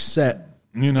 Fake set,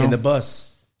 in the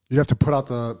bus. You have to put out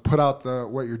the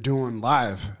what you're doing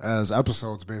live as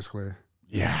episodes, basically.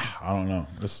 Yeah, I don't know.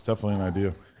 It's definitely an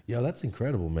idea. Yo, that's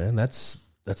incredible, man. That's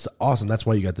awesome. That's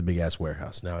why you got the big ass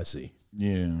warehouse. Now I see.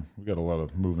 Yeah, we got a lot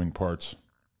of moving parts,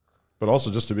 but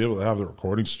also just to be able to have the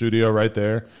recording studio right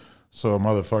there, so a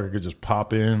motherfucker could just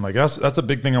pop in. Like that's a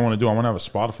big thing I want to do. I want to have a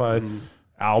Spotify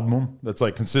album that's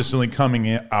like consistently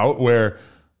coming out where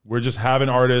we're just having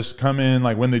artists come in,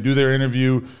 like when they do their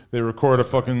interview, they record a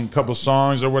fucking couple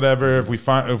songs or whatever. If we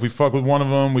fuck with one of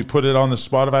them, we put it on the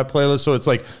Spotify playlist. So it's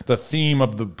like the theme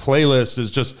of the playlist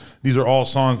is just these are all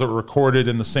songs that were recorded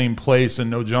in the same place, and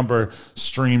No Jumper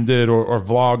streamed it or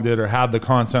vlogged it or had the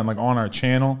content like on our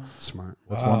channel. Smart.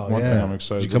 That's one thing I'm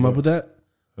excited. Did you come up with that?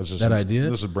 That idea?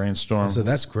 This is a brainstorm. So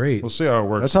that's great. We'll see how it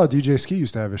works. That's how DJ Ski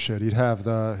used to have his shit. He'd have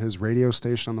his radio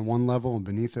station on the one level, and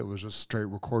beneath it was just straight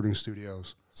recording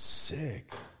studios.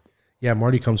 Sick. Yeah,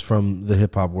 Marty comes from the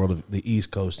hip hop world of the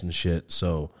East Coast and shit,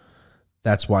 so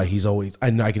that's why he's always. I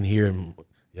can hear him.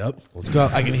 Yep, let's go.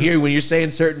 I can hear when you're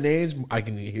saying certain names. I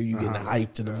can hear you getting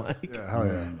hyped to the mic. Yeah, hell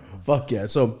yeah. Fuck yeah.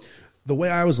 So the way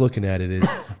I was looking at it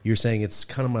is, you're saying it's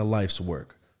kind of my life's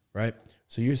work, right?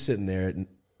 So you're sitting there at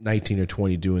 19 or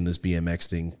 20 doing this BMX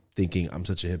thing, thinking I'm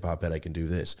such a hip hop head, I can do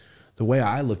this. The way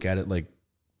I look at it, like,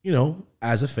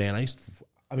 as a fan,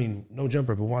 I mean, No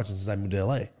Jumper, I've been watching since I moved to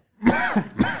LA.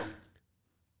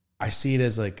 I see it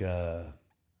as like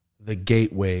the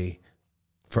gateway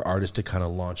for artists to kind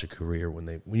of launch a career.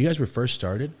 When you guys were first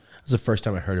started, that was the first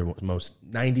time I heard of most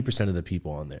 90% of the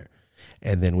people on there.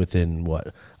 And then within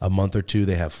a month or two,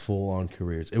 they have full on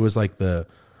careers. It was like the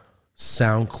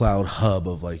SoundCloud hub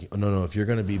of like, no, if you're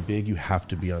going to be big, you have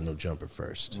to be on No Jumper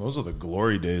first. Those are the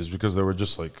glory days because there were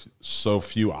just like so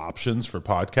few options for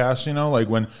podcasts, like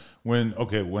when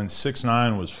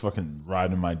 6ix9ine was fucking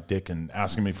riding my dick and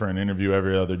asking me for an interview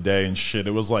every other day and shit.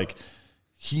 It was like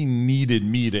he needed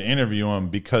me to interview him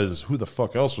because who the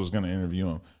fuck else was going to interview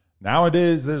him?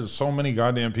 Nowadays, there's so many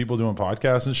goddamn people doing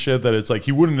podcasts and shit that it's like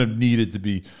he wouldn't have needed to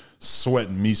be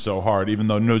sweating me so hard, even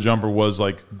though No Jumper was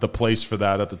like the place for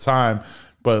that at the time.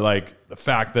 But like the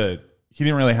fact that he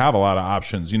didn't really have a lot of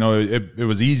options, it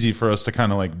was easy for us to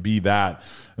kind of like be that.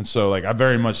 And so like I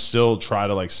very much still try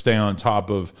to like stay on top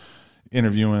of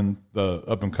interviewing the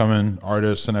up and coming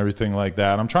artists and everything like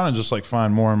that. I'm trying to just like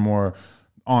find more and more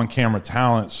on-camera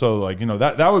talent, so like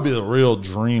that would be the real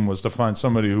dream, was to find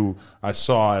somebody who I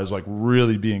saw as like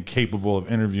really being capable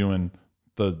of interviewing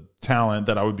the talent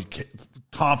that I would be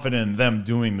confident in them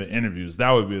doing the interviews.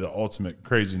 That would be the ultimate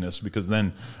craziness, because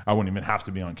then I wouldn't even have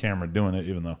to be on camera doing it,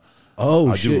 even though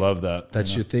I do love that.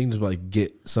 That's your thing, to like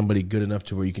get somebody good enough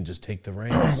to where you can just take the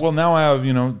reins. Well, now I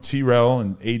have, T-Rel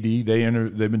and AD.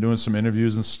 They've been doing some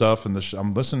interviews and stuff, and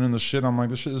I'm listening to the shit. I'm like,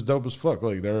 this shit is dope as fuck.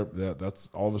 Like, that's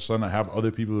all of a sudden I have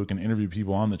other people who can interview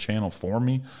people on the channel for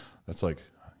me. That's like,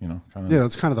 kind of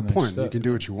that's kind of the point. Step. You can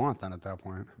do what you want then at that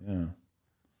point. Yeah.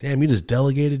 Damn, you just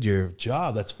delegated your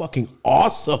job. That's fucking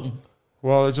awesome.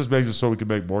 Well, it just makes it so we can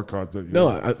make more content.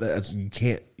 You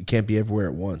can't be everywhere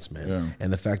at once, man. Yeah.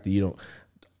 And the fact that you don't,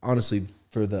 honestly,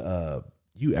 for the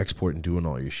you export and doing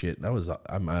all your shit,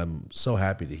 I'm so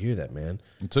happy to hear that, man.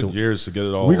 It took years to get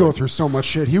it all. We go through so much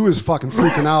shit. He was fucking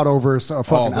freaking out over a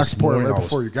fucking export right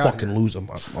before you got fucking losing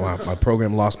my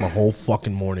program. Lost my whole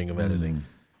fucking morning of editing.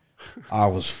 I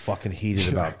was fucking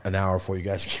heated about an hour before you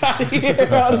guys got here.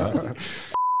 Honestly.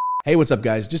 Hey, what's up,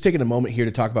 guys? Just taking a moment here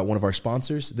to talk about one of our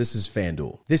sponsors. This is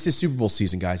FanDuel. This is Super Bowl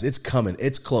season, guys. It's coming.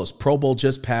 It's close. Pro Bowl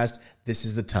just passed. This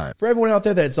is the time. For everyone out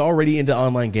there that's already into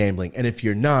online gambling, and if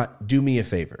you're not, do me a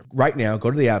favor. Right now, go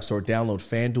to the App Store, download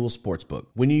FanDuel Sportsbook.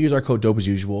 When you use our code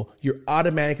DOPEASUSUAL, you're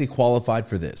automatically qualified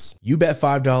for this. You bet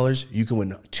 $5, you can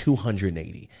win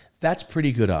 $280. That's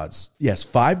pretty good odds. Yes,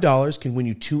 $5 can win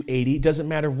you $280. It doesn't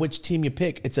matter which team you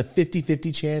pick. It's a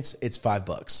 50-50 chance. It's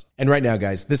 $5. And right now,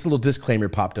 guys, this little disclaimer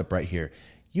popped up right here.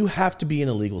 You have to be in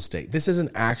a legal state. This is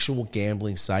an actual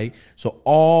gambling site, so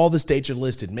all the states are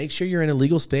listed. Make sure you're in a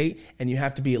legal state, and you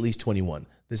have to be at least 21.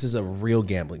 This is a real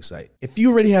gambling site. If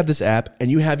you already have this app and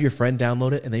you have your friend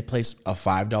download it and they place a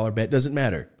 $5 bet, doesn't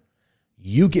matter.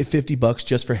 You get $50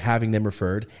 just for having them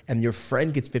referred, and your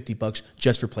friend gets $50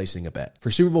 just for placing a bet.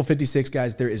 For Super Bowl 56,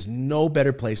 guys, there is no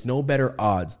better place, no better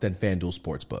odds than FanDuel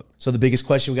Sportsbook. So the biggest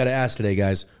question we got to ask today,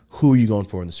 guys, who are you going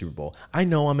for in the Super Bowl? I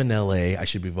know I'm in LA. I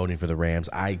should be voting for the Rams.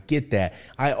 I get that.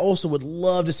 I also would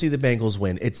love to see the Bengals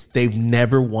win. They've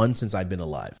never won since I've been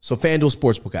alive. So FanDuel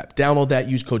Sportsbook app, download that,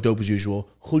 use code DOPEASUSUAL.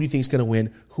 Who do you think is going to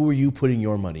win? Who are you putting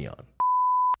your money on?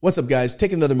 What's up, guys?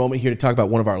 Taking another moment here to talk about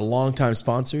one of our longtime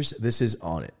sponsors. This is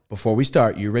Onnit. Before we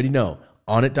start, you already know,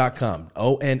 Onnit.com,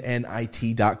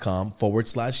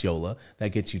 ONNIT.com/YOLA. That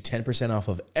gets you 10% off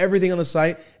of everything on the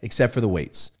site except for the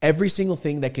weights. Every single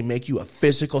thing that can make you a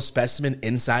physical specimen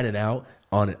inside and out,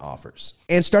 Onnit offers.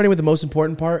 And starting with the most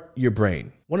important part, your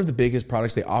brain. One of the biggest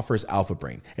products they offer is Alpha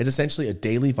Brain. It's essentially a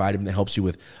daily vitamin that helps you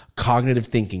with cognitive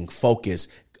thinking, focus,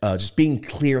 just being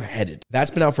clear-headed. That's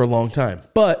been out for a long time.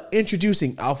 But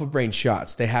introducing Alpha Brain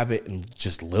shots. They have it in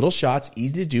just little shots,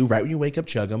 easy to do, right when you wake up,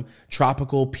 chug them.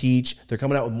 Tropical, peach. They're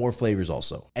coming out with more flavors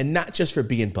also. And not just for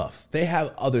being buff. They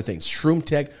have other things. Shroom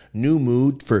Tech, New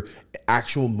Mood for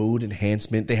actual mood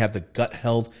enhancement. They have the gut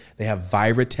health. They have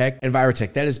Viratech. And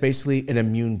Viratech, that is basically an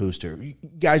immune booster. You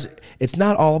guys, it's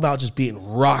not all about just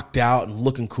being rocked out and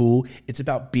looking cool. It's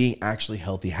about being actually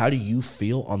healthy. How do you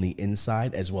feel on the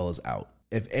inside as well as out?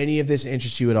 If any of this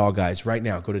interests you at all, guys, right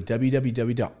now, go to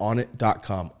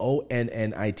www.onnit.com,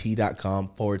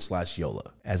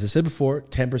 ONNIT.com/YOLA. As I said before,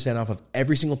 10% off of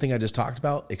every single thing I just talked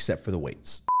about, except for the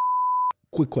weights.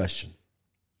 Quick question.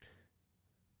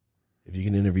 If you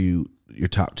can interview your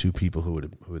top 2 people, who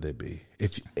would they be?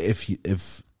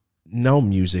 If no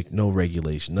music, no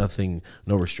regulation, nothing,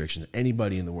 no restrictions,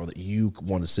 anybody in the world that you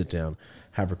want to sit down,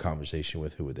 have a conversation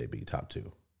with, who would they be, top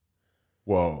 2?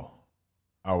 Whoa.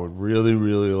 I would really,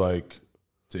 really like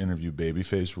to interview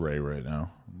Babyface Ray right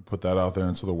now. Put that out there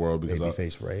into the world, because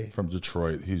Babyface Ray from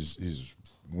Detroit. He's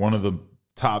one of the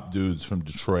top dudes from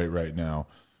Detroit right now.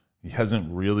 He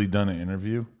hasn't really done an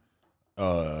interview,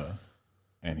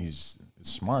 and he's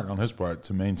smart on his part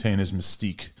to maintain his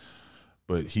mystique.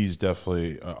 But he's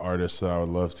definitely an artist that I would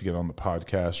love to get on the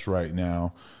podcast right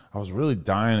now. I was really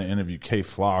dying to interview K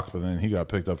Flock, but then he got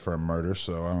picked up for a murder,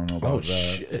 so I don't know about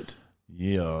that. Shit.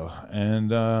 Yeah,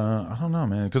 and I don't know,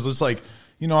 man, because it's like,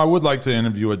 I would like to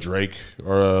interview a Drake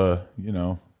or a,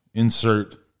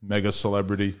 insert mega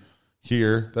celebrity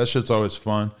here. That shit's always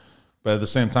fun, but at the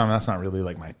same time, that's not really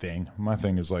like my thing. My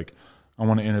thing is like, I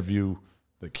want to interview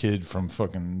the kid from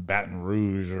fucking Baton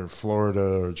Rouge or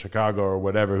Florida or Chicago or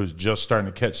whatever who's just starting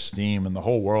to catch steam, and the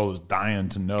whole world is dying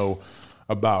to know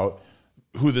about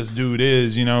who this dude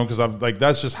is, because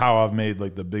that's just how I've made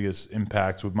like the biggest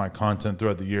impact with my content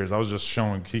throughout the years. I was just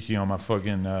showing Kiki on my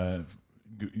fucking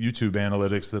YouTube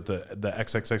analytics that the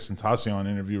XXXTentacion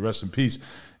interview, rest in peace,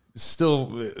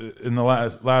 still in the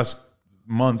last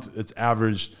month, it's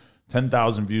averaged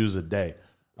 10,000 views a day.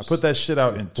 I put that shit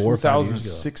out in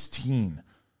 2016.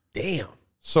 Damn.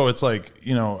 So it's like,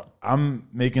 I'm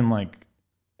making like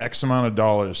X amount of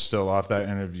dollars still off that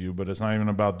interview, but it's not even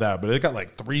about that. But it got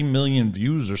like 3 million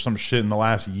views or some shit in the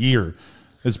last year.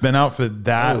 It's been out for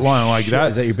that long. Like shit. that.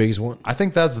 Is that your biggest one? I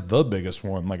think that's the biggest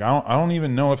one. Like I don't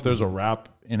even know if there's a rap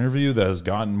interview that has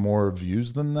gotten more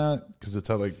views than that, because it's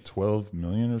at like 12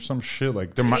 million or some shit.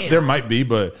 Like there might be,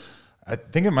 but I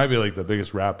think it might be like the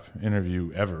biggest rap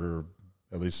interview ever, or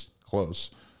at least close.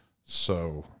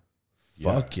 So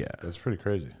Fuck yeah. That's pretty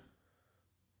crazy.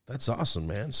 That's awesome,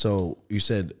 man. So you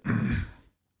said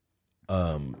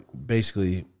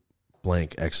basically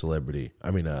blank X celebrity.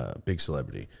 I mean big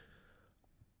celebrity.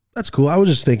 That's cool. I was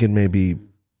just thinking maybe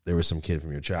there was some kid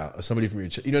from your child, somebody from your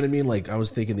you know what I mean? Like I was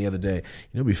thinking the other day,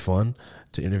 it'd be fun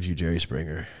to interview Jerry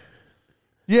Springer.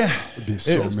 Yeah. It'd be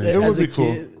so amazing. It would be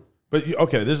cool. Kid. But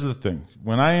okay, this is the thing.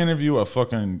 When I interview a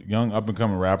fucking young up and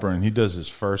coming rapper and he does his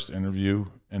first interview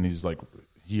and he's like,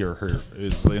 he or her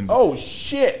is in Oh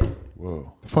shit.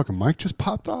 whoa. The fucking mic just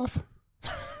popped off.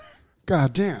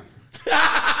 God damn.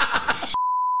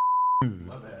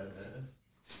 My bad, man.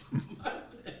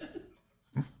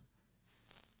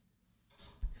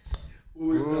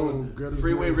 Whoa, good as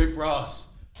Freeway new. Rick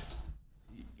Ross.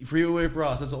 Freeway Rick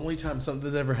Ross. That's the only time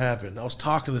something's ever happened. I was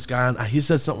talking to this guy and he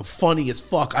said something funny as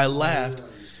fuck. I laughed.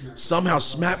 Somehow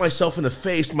smacked myself in the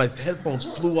face. My headphones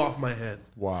flew off my head.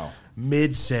 Wow.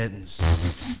 Mid sentence.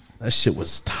 That shit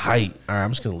was tight. All right,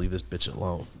 I'm just gonna leave this bitch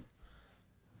alone.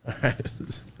 All right,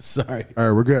 sorry. All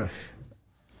right, we're good.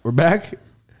 We're back.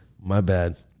 My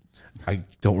bad. I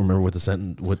don't remember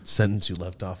what sentence you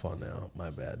left off on now. My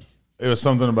bad. It was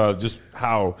something about just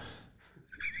how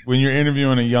when you're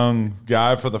interviewing a young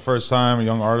guy for the first time, a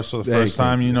young artist for the first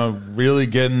time, you know, really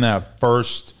getting that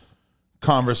first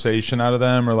conversation out of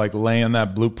them or like laying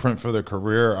that blueprint for their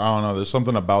career. I don't know. There's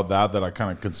something about that I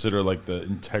kind of consider like the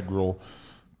integral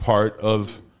part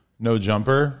of No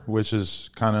Jumper, which is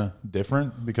kind of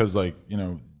different because like, you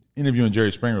know, interviewing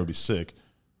Jerry Springer would be sick,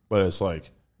 but it's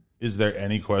like, is there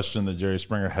any question that Jerry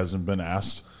Springer hasn't been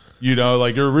asked? You know,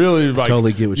 like you're really like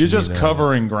totally get what you're you just mean now.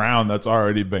 covering ground that's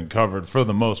already been covered for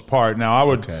the most part. Now, I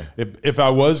would if I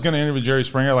was going to interview Jerry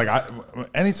Springer, like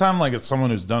anytime like it's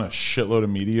someone who's done a shitload of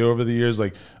media over the years,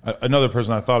 like another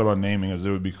person I thought about naming is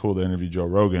it would be cool to interview Joe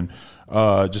Rogan,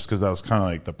 just because that was kind of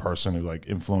like the person who like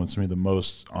influenced me the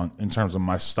most in terms of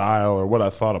my style or what I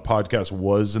thought a podcast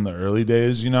was in the early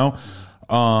days. You know.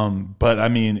 But I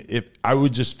mean, if I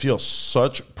would just feel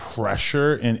such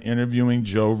pressure in interviewing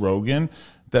Joe Rogan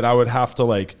that I would have to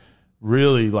like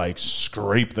really like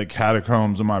scrape the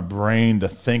catacombs of my brain to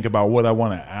think about what I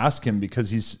want to ask him, because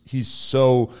he's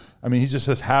so, I mean, he just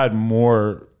has had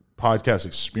more podcast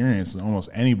experience than almost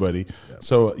anybody. Yeah.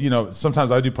 So, you know, sometimes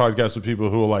I do podcasts with people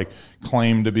who will like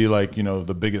claim to be like, you know,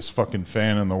 the biggest fucking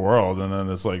fan in the world. And then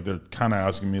it's like, they're kind of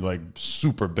asking me like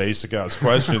super basic ass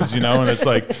questions, you know, and it's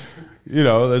like, you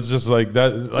know, it's just like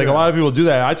that. Like a lot of people do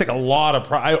that. I take a lot of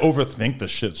pride. I overthink the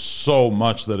shit so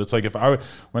much that it's like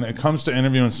when it comes to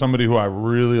interviewing somebody who I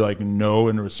really like know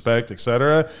and respect,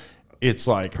 etc., it's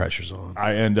like pressure's on.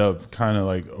 I end up kind of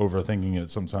like overthinking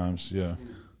it sometimes. Yeah.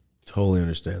 Totally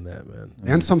understand that, man.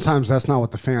 And sometimes that's not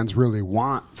what the fans really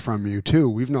want from you, too.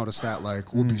 We've noticed that,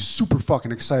 like, we'll be super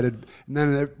fucking excited, and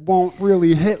then it won't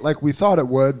really hit like we thought it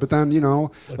would. But then, you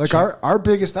know, like our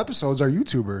biggest episodes are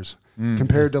YouTubers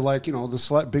compared to, like, you know,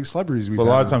 the big celebrities we've But a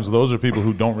had lot of on. times those are people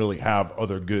who don't really have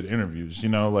other good interviews, you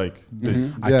know, like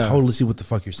I totally see what the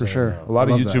fuck you're saying. For sure. now. a lot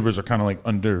of Love that. YouTubers are kind of like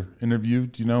under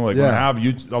interviewed, you know, like Yeah. when I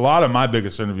have a lot of my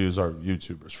biggest interviews are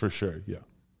YouTubers for sure. Yeah.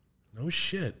 No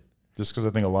shit. Just because I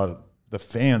think a lot of the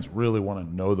fans really want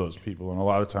to know those people, and a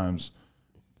lot of times,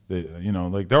 they, you know,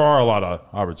 like there are a lot of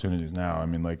opportunities now. I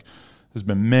mean, like there's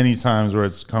been many times where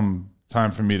it's come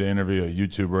time for me to interview a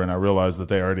YouTuber, and I realized that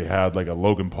they already had like a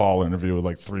Logan Paul interview with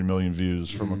like 3 million views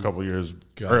from a couple years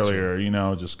earlier. You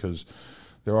know, just because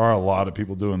there are a lot of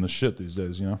people doing this shit these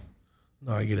days. You know.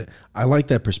 No, I get it. I like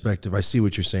that perspective. I see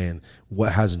what you're saying.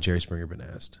 What hasn't Jerry Springer been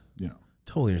asked? Yeah.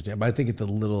 Totally understand. But I think it's the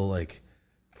little like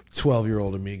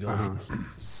 12-year-old in me going,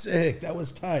 sick, that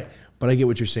was tight. But I get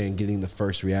what you're saying, getting the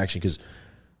first reaction, because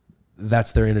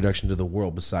that's their introduction to the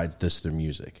world besides this, their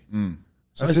music. So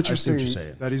That's I see interesting what you're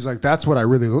saying. that he's like, that's what I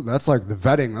really, that's like the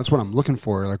vetting. That's what I'm looking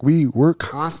for. Like we're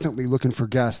constantly looking for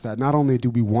guests that not only do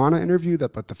we want to interview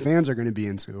that, but the fans are going to be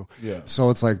into. Yeah. So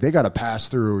it's like, they got to pass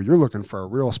through. You're looking for a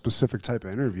real specific type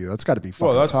of interview. That's got to be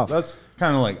fucking Well, tough. that's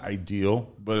kind of like ideal,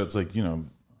 but it's like, you know,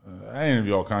 I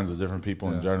interview all kinds of different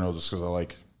people in general just because I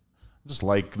like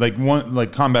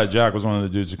Combat Jack was one of the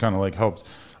dudes who kind of like helped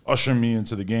usher me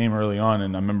into the game early on,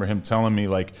 and I remember him telling me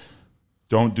like,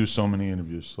 don't do so many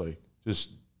interviews, like just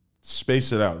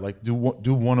space it out, like do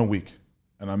one a week.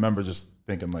 And I remember just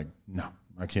thinking like, no,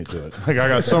 I can't do it. Like, I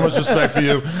got so much respect for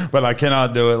you, but I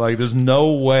cannot do it. Like, there's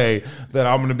no way that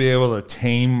I'm going to be able to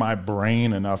tame my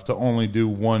brain enough to only do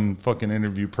one fucking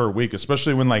interview per week,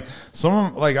 especially when, like,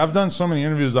 I've done so many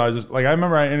interviews that I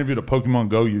remember I interviewed a Pokemon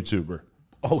Go YouTuber.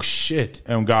 Oh, shit.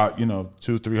 And got,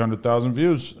 200,000-300,000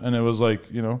 views. And it was like,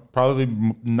 probably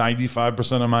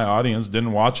 95% of my audience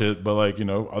didn't watch it, but like,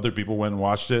 other people went and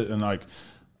watched it. And like,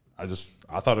 I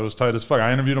thought it was tight as fuck.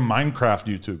 I interviewed a Minecraft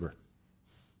YouTuber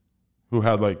who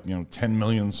had like, 10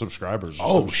 million subscribers.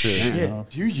 Or some shit.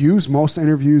 Do you use most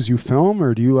interviews you film,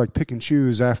 or do you like pick and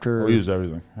choose after? We use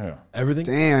everything. Yeah. Everything?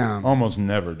 Damn. Almost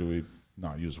never do we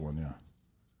not use one. Yeah.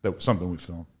 That's something we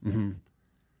film. Mm-hmm.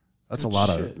 That's a lot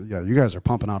of, you guys are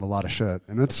pumping out a lot of shit.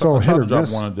 And it's so I hit or drop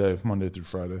miss. one a day, Monday through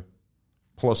Friday,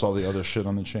 plus all the other shit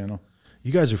on the channel.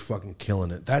 You guys are fucking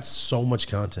killing it. That's so much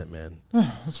content, man.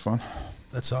 That's fun.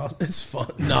 That's all. It's fun.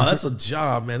 No, that's a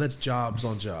job, man. That's jobs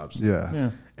on jobs.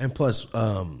 Yeah. And plus,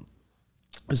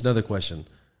 there's another question.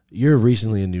 You're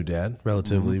recently a new dad,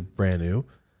 relatively brand new.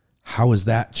 How has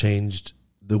that changed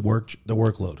the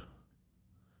workload?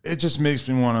 It just makes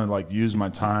me want to like use my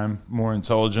time more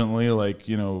intelligently. Like,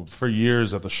 for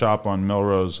years at the shop on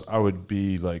Melrose, I would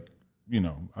be like,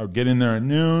 I would get in there at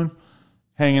noon,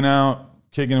 hanging out,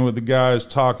 kicking it with the guys,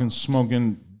 talking,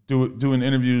 smoking, doing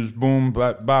interviews, boom,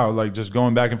 bow, like just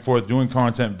going back and forth, doing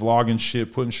content, vlogging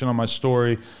shit, putting shit on my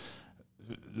story.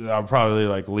 I'll probably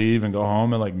like leave and go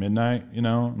home at like midnight,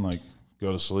 and like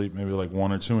go to sleep maybe like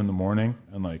 1 or 2 in the morning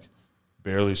and like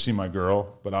barely see my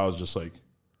girl. But I was just like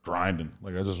grinding.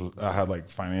 Like I had like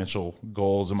financial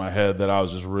goals in my head that I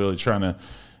was just really trying to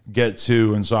get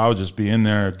to. And so I would just be in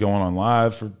there going on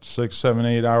live for 6, 7,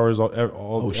 8 hours all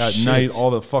at night,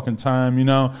 all the fucking time,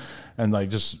 and like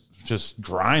just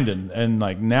grinding. And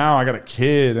like now I got a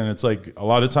kid, and it's like a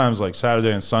lot of times like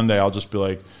Saturday and Sunday I'll just be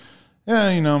like, yeah,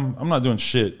 I'm not doing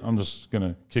shit. I'm just going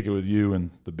to kick it with you and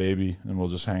the baby, and we'll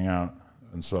just hang out.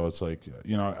 And so it's like,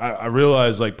 I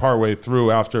realized like partway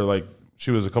through, after like she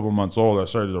was a couple months old, I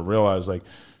started to realize like,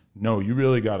 no, you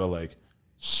really got to like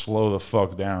slow the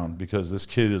fuck down, because this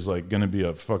kid is like going to be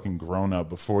a fucking grown up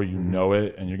before you know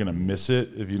it, and you're going to miss it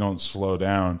if you don't slow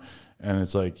down. And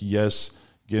it's like, yes,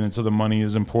 getting to the money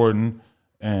is important,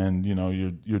 and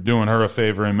you're doing her a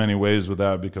favor in many ways with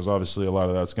that, because obviously a lot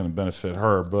of that's going to benefit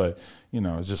her. But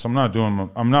it's just I'm not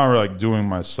like doing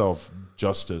myself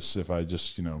justice if I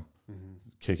just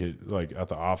kick it like at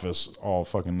the office all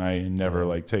fucking night and never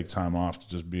like take time off to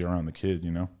just be around the kid,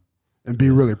 And be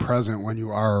really present when you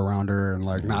are around her, and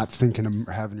like not thinking of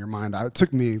having your mind. I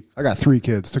got 3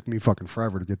 kids. It took me fucking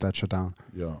forever to get that shit down.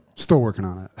 Yeah. Still working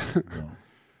on it. Yeah.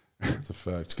 It's a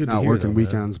fact. It's good Not to hear, working though,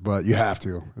 weekends, but you have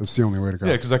to. It's the only way to go.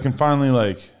 Yeah, because I can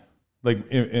finally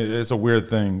it's a weird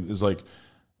thing. Is like,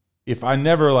 if I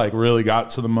never like really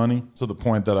got to the money to the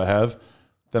point that I have,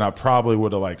 then I probably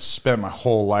would have like spent my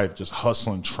whole life just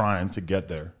hustling, trying to get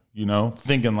there,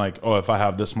 thinking like, oh, if I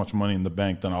have this much money in the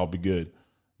bank, then I'll be good,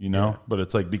 Yeah. But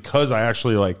it's like, because I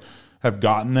actually like have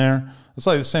gotten there, it's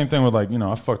like the same thing with like,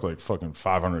 I fucked like fucking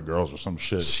 500 girls or some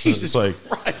shit. Jesus it's like,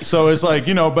 Christ. So it's like,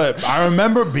 but I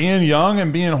remember being young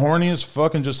and being horny as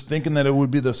fuck and just thinking that it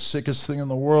would be the sickest thing in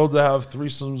the world to have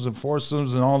threesomes and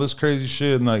foursomes and all this crazy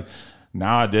shit. And like,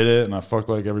 now I did it, and I fucked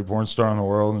like every porn star in the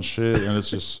world and shit. And it's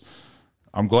just,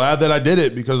 I'm glad that I did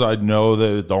it, because I know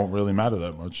that it don't really matter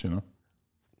that much,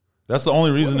 That's the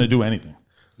only reason to do anything,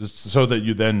 is so that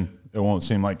it won't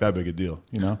seem like that big a deal,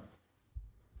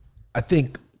 I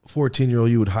think 14-year-old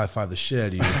you would high five the shit out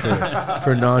of you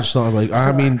for nonchalant. Like,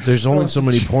 I mean, there's only so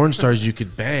many porn stars you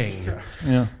could bang.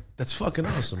 Yeah. That's fucking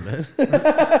awesome, man.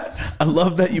 I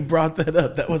love that you brought that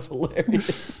up. That was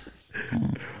hilarious.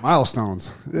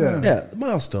 Milestones. Yeah. Yeah,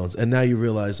 milestones. And now you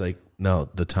realize, like, no,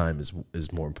 the time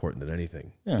is more important than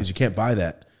anything, because you can't buy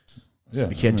that. Yeah,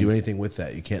 you can't do anything with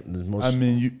that. You can't.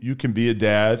 You can be a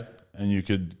dad, and you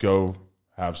could go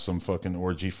have some fucking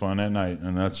orgy fun at night,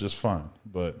 and that's just fine.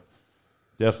 But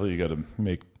definitely, you got to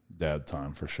make dad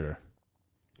time for sure.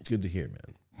 It's good to hear,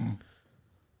 man.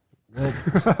 Well,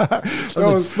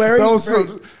 that was very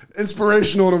so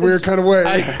inspirational in a weird kind of way.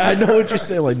 I know what you're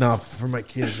saying. Like, nah, for my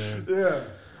kid, man. Yeah.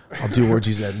 I'll do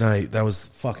orgies at night. That was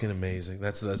fucking amazing.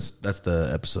 That's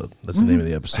the episode. That's the name of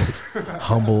the episode.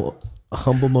 Humble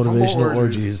motivational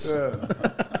orgies.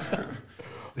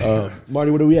 Yeah.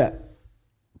 Marty, what are we at?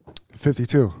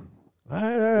 52. All right.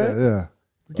 Yeah.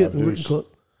 We're getting close.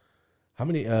 How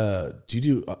many? Do you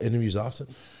do interviews often?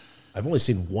 I've only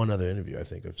seen one other interview. I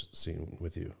think I've seen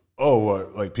with you. Oh,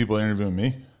 what, like people interviewing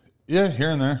me? Yeah,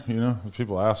 here and there. If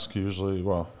people ask, usually.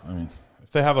 Well, I mean,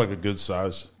 if they have like a good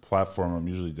size platform, I'm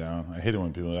usually down. I hate it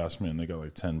when people ask me and they got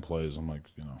like 10 plays. I'm like,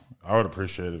 I would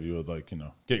appreciate if you would like,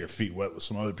 get your feet wet with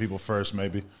some other people first,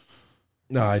 maybe.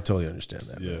 No, I totally understand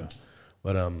that. Yeah. Man.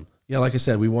 But yeah, like I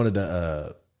said, we wanted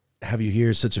to have you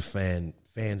here. Such a fan.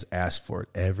 Fans ask for it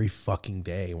every fucking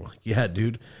day. We're like, yeah,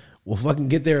 dude, we'll fucking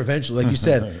get there eventually. Like you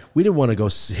said, we didn't want to go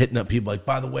hitting up people like,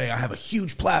 by the way, I have a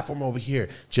huge platform over here.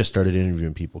 Just started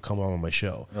interviewing people. Come on my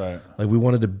show. Right. Like we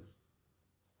wanted to,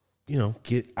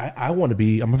 I want to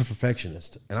be, I'm a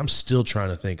perfectionist and I'm still trying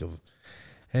to think of,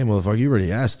 hey, motherfucker, you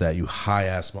already asked that, you high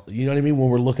ass, you know what I mean? When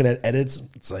we're looking at edits,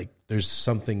 it's like there's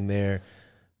something there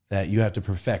that you have to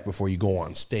perfect before you go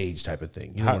on stage type of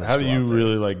thing. How do you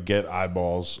really like get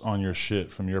eyeballs on your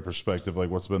shit from your perspective? Like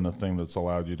what's been the thing that's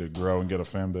allowed you to grow and get a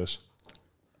fan base?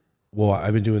 Well,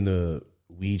 I've been doing the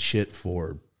weed shit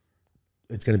for,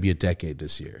 it's going to be a decade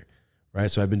this year. Right,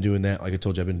 so I've been doing that. Like I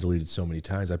told you, I've been deleted so many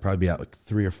times. I'd probably be at like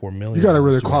 3 or 4 million. You got to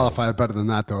really qualify it better than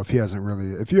that, though. If you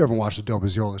haven't watched the Dope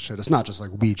As Yola shit, it's not just like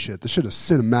weed shit. The shit is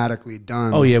cinematically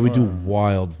done. Oh yeah, we do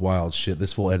wild shit.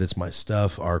 This fool edits my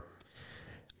stuff.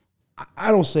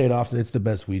 I don't say it often. It's the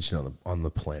best weed shit on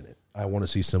the planet. I want to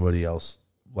see somebody else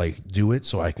like do it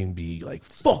so I can be like,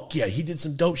 fuck yeah, he did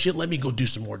some dope shit. Let me go do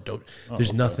some more dope.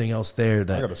 There's nothing else there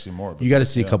that I got to see more of it. You got to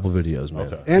see a couple videos,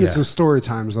 man. Okay. And it's the story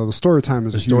times, though. The story time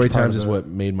is the a huge story part times of is it. what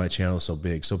made my channel so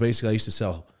big. So basically, I used to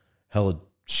sell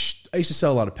I used to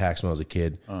sell a lot of packs when I was a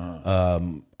kid. I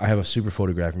have a super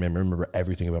photographic memory. I remember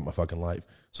everything about my fucking life.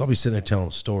 So I'll be sitting there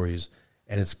telling stories,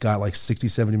 and it's got like 60,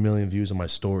 70 million views on my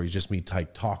stories, just me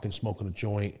talking, smoking a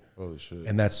joint. Holy shit.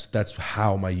 And that's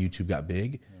how my YouTube got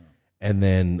big. And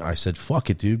then I said, fuck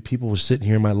it, dude. People were sitting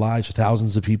here in my lives,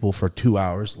 thousands of people for 2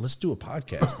 hours. Let's do a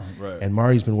podcast. Right. And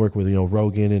Marty's been working with,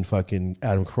 Rogan and fucking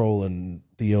Adam Kroll and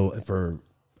Theo for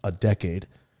a decade.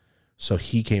 So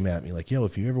he came at me like, yo,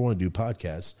 if you ever want to do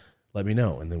podcasts, let me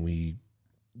know. And then we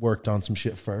worked on some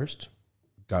shit first,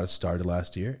 got it started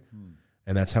last year.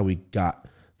 And that's how we got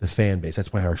the fan base.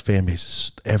 That's why our fan base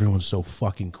is, everyone's so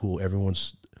fucking cool.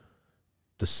 Everyone's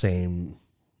the same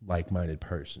like-minded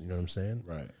person. You know what I'm saying?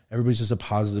 Right. Everybody's just a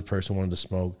positive person, wanted to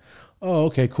smoke. Oh,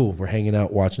 okay, cool. We're hanging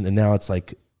out, watching. And now it's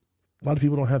like a lot of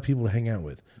people don't have people to hang out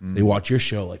with. They watch your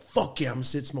show like, fuck yeah, I'm going to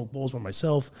sit smoke bowls by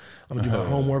myself. I'm going to do my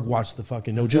homework, watch the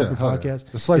fucking No Joker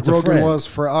podcast. It's like a Rogan friend. was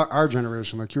for our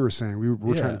generation, like you were saying.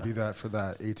 We're trying to be that for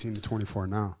that 18 to 24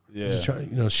 now. Yeah. Just trying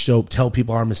to, tell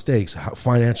people our mistakes,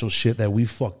 financial shit that we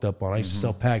fucked up on. I used to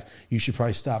sell packs. You should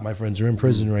probably stop. My friends are in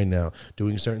prison right now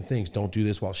doing certain things. Don't do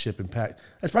this while shipping packs.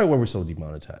 That's probably why we're so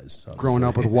demonetized. Honestly. Growing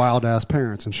up with wild ass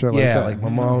parents and shit like that. Yeah, like my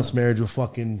mom was married to a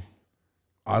fucking,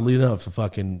 oddly enough, a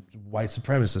fucking white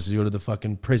supremacist. You go to the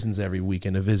fucking prisons every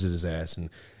weekend to visit his ass. And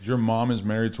your mom is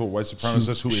married to a white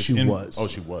supremacist she was. Oh,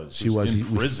 she was. She was in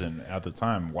prison at the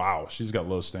time. Wow, she's got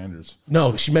low standards.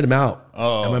 No, she met him out.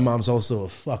 Oh. And my mom's also a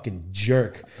fucking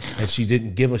jerk. And she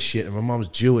didn't give a shit. And my mom's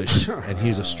Jewish. And he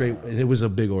was a straight, and it was a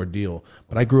big ordeal.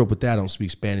 But I grew up with that. I don't speak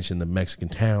Spanish in the Mexican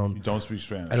town. You don't speak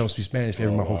Spanish? I don't speak Spanish.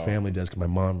 But my whole family does because my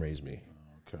mom raised me.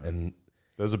 Okay. And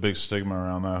there's a big stigma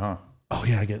around that, huh? oh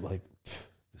yeah, I get like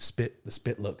the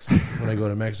spit looks when I go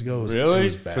to Mexico. Really? It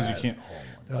was Because you bad. can't.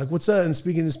 They're like, what's that? And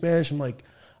speaking in Spanish, I'm like,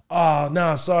 oh,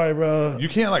 nah, sorry, bro. You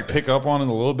can't like pick up on it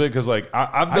a little bit because like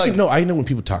I know when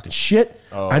people talking shit.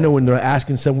 I know when they're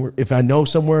asking somewhere. If I know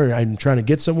somewhere and I'm trying to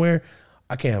get somewhere,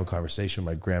 I can't have a conversation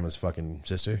with my grandma's fucking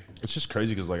sister. It's just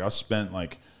crazy because like I spent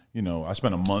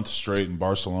a month straight in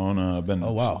Barcelona. I've been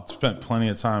spent plenty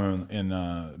of time in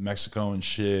Mexico and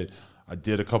shit. I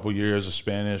did a couple years of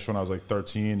Spanish when I was like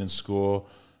 13 in school.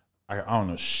 I don't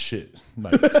know shit.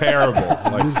 Like terrible.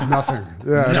 Like Means nothing.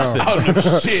 Yeah, I know. I don't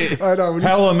know shit. I know.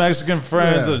 Hella Mexican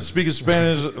friends Yeah. that speak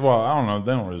Spanish. Well, I don't know.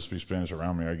 They don't really speak Spanish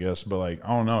around me, I guess. But like, I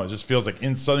don't know. It just feels like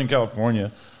in Southern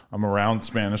California, I'm around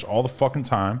Spanish all the fucking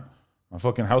time. My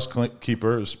fucking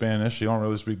housekeeper is Spanish. She don't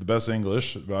really speak the best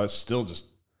English, but it's still just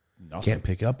nothing. Can't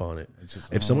pick up on it.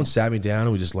 Just, if someone sat me down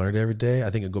and we just learned every day, I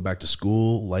think I'd go back to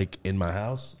school, like in my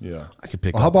house. Yeah. I could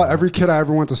pick Well, up. how about on it. every kid I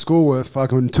ever went to school with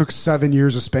fucking took 7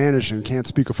 years of Spanish and can't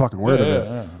speak a fucking word of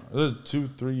it? Yeah.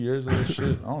 2-3 years of this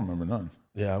shit. I don't remember none.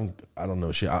 Yeah, I don't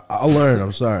know shit. I'll learn.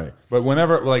 I'm sorry. But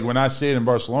whenever, like when I stayed in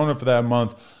Barcelona for that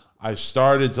month, I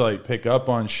started to like pick up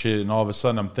on shit, and all of a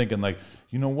sudden I'm thinking like,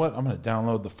 you know what? I'm gonna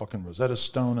download the fucking Rosetta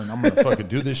Stone, and I'm gonna fucking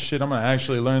do this shit. I'm gonna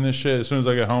actually learn this shit as soon as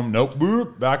I get home. Nope,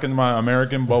 boop, back in my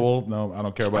American bubble. No, I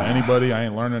don't care about anybody. I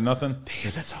ain't learning nothing.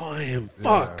 Damn, that's how I am.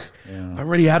 Fuck. I'm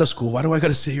already out of school. Why do I got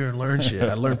to sit here and learn shit?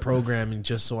 I learned programming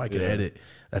just so I could edit.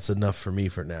 That's enough for me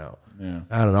for now. Yeah.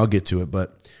 I don't know. I'll get to it.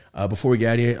 But before we get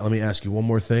out of here, let me ask you one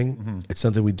more thing. It's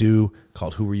something we do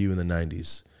called Who Were You in the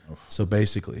 90s? So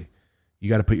basically, You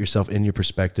got to put yourself in your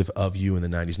perspective of you in the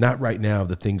 90s. Not right now,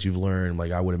 the things you've learned,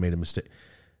 like I would have made a mistake.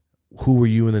 Who were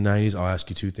you in the 90s? I'll ask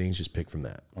you 2 things. Just pick from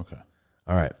that. Okay.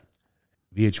 All right.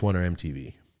 VH1 or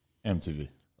MTV? MTV.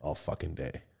 All fucking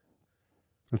day.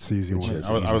 That's the easy one.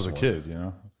 I was a kid, you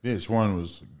know. VH1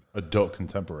 was adult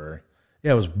contemporary.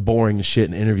 Yeah, it was boring as shit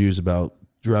in interviews about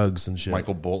drugs and shit.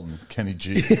 Michael Bolton, Kenny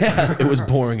G. Yeah, it was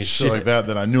boring as shit shit. like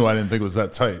that I knew I didn't think it was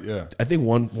that tight. Yeah. I think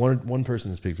one person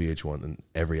has picked VH1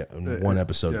 in one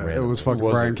episode. Yeah, it was fucking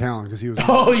Brian Callen because he was.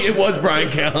 Oh, it was Brian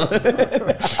Callen.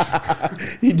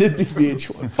 He did pick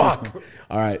VH1. Fuck.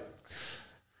 All right.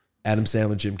 Adam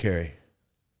Sandler, Jim Carrey.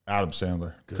 Adam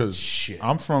Sandler. Because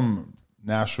I'm from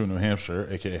Nashua, New Hampshire,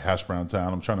 a.k.a. Hash Brown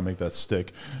Town. I'm trying to make that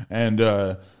stick. And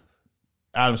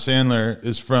Adam Sandler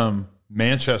is from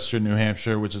Manchester, New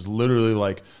Hampshire, which is literally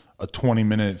like a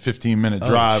 20-minute, 15-minute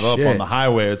drive up on the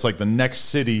highway. It's like the next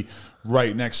city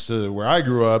right next to where I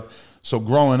grew up. So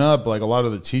growing up, like a lot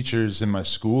of the teachers in my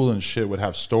school and shit would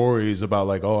have stories about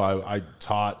like, oh, I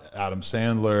taught Adam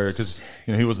Sandler because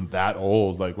he wasn't that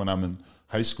old. Like when I'm in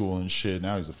high school and shit.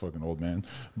 Now he's a fucking old man.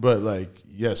 But like,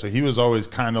 yeah, so he was always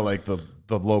kind of like the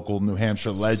local New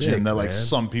Hampshire legend that like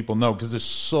some people know because there's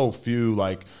so few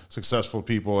like successful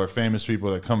people or famous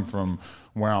people that come from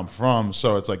where I'm from.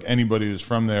 So it's like anybody who's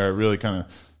from there, it really kind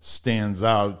of stands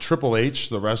out. Triple H,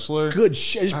 the wrestler. Good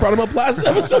shit. I just brought him up last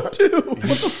episode too. What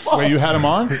the fuck? Wait, you had him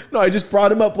on? No, I just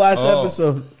brought him up last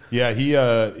episode. Yeah,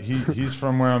 he's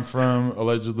from where I'm from,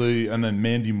 allegedly, and then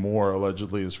Mandy Moore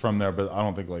allegedly is from there, but I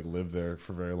don't think like lived there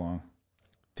for very long.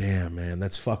 Damn, man,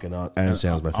 that's fucking awesome. Adam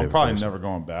Sandler's my favorite. I'm probably never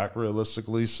going back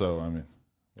realistically, so I mean,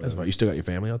 that's fine. You still got your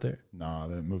family out there? Nah,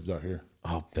 they moved out here.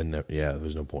 Oh, then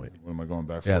there's no point. What am I going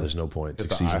back for? Yeah, there's no point. Get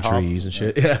To see some IHOP. trees and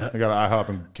shit. Yeah, I got an IHOP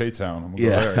in K-Town. I'm gonna yeah,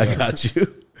 go there. I got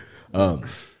you.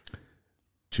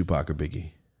 Tupac or Biggie?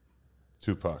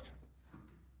 Tupac.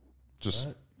 Just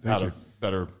had a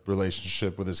better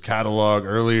relationship with his catalog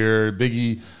earlier.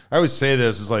 Biggie, I always say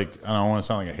this, is like, I don't want to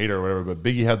sound like a hater or whatever, but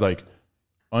Biggie had like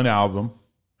an album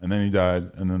and then he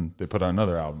died and then they put out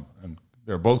another album. And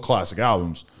they're both classic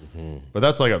albums. But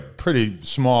that's like a pretty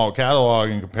small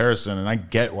catalog in comparison. And I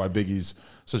get why Biggie's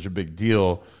such a big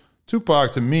deal.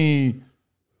 Tupac, to me,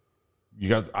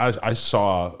 I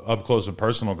saw up close and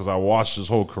personal because I watched his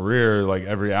whole career, like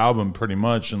every album pretty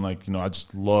much. And like, I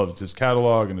just loved his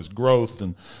catalog and his growth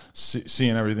and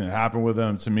seeing everything that happened with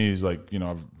him. To me, he's like,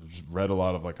 I've read a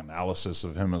lot of like analysis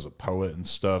of him as a poet and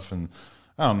stuff. And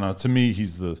I don't know, to me,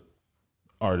 he's the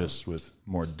artist with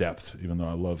more depth, even though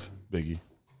I love Biggie.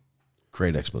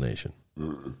 Great explanation.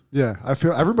 Yeah, I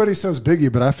feel everybody says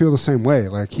Biggie, but I feel the same way.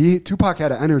 Like Tupac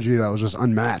had an energy that was just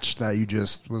unmatched. That you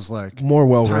just was like more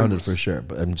well-rounded for sure.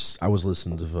 But I was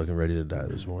listening to fucking Ready to Die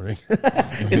this morning in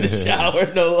the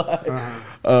shower. No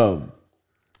lie.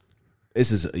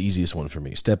 This is the easiest one for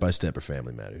me. Step by Step or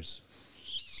Family Matters.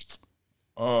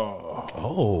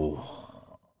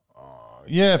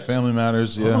 Yeah, Family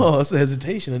Matters. Yeah. Oh, that's the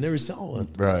hesitation. I never saw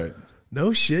one. Right.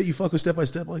 No shit. You fuck with Step by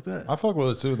Step like that? I fuck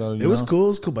with it too, though. It was cool. It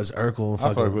was cool by Urkel.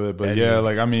 I fuck with it, but yeah,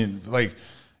 like I mean, like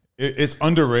it's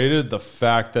underrated the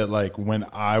fact that like when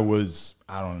I was,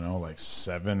 I don't know, like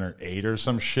 7 or 8 or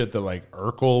some shit, that like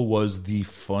Urkel was the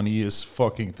funniest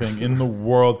fucking thing in the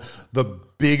world. The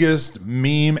biggest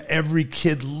meme. Every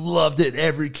kid loved it.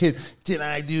 Every kid, did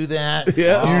I do that?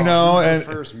 Yeah. and the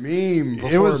first meme.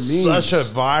 It was memes. such a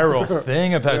viral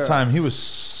thing at that time. He was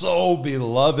so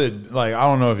beloved. Like, I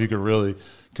don't know if you could really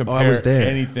compare I was there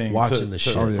anything watching to the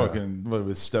shit. fucking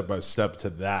with Step by Step to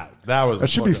that. That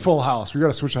should be Full House. We got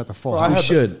to switch that to Full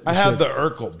House. I had the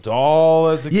Urkel doll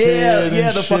as a kid.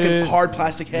 Yeah, the shit. fucking hard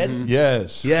plastic head. Mm-hmm.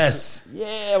 Yes.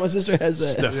 Yeah, my sister has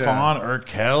that. Stefan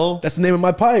Urkel. That's the name of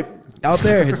my pipe out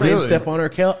there. His name's Stefan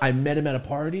Urkel. I met him at a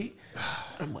party.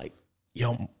 I'm like,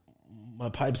 yo, my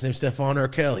pipe's name's Stefan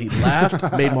Urkel. He laughed,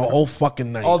 made my whole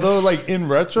fucking night. Although, like, in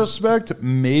retrospect,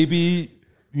 maybe,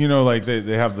 like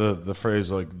they have the phrase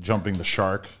like jumping the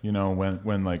shark,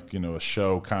 when like, a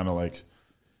show kind of like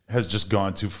has just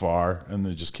gone too far and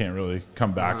they just can't really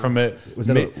come back from it. Was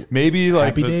that maybe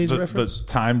like Happy Days reference?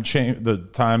 the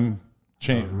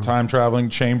time traveling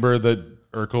chamber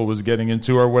that Urkel was getting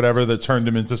into or whatever that turned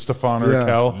him into Stefan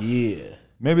Urkel. Yeah.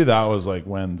 Maybe that was like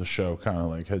when the show kind of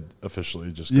like had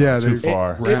officially just gone too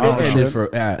far. It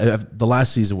ended the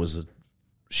last season was a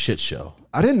shit show.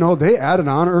 I didn't know they added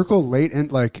on Urkel late in,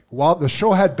 like, while the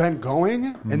show had been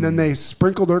going, and then they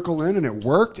sprinkled Urkel in and it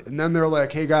worked, and then they're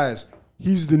like, hey guys,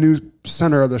 he's the new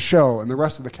center of the show, and the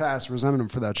rest of the cast resented him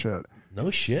for that shit.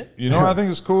 No shit. What I think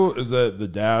is cool is that the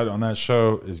dad on that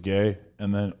show is gay,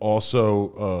 and then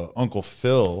also Uncle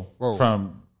Phil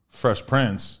from Fresh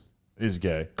Prince is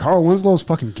gay. Carl Winslow's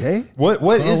fucking gay? What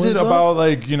is it Winslow? about,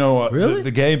 like, you know, Really?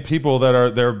 the gay people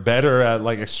that they're better at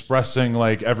like expressing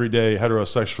like everyday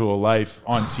heterosexual life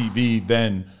on TV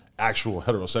than actual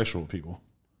heterosexual people?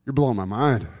 You're blowing my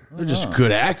mind. They're just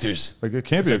good actors. Like, it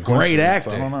can't He's be a great coincidence.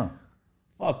 actor. I don't know.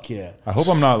 Fuck yeah. I hope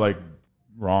I'm not like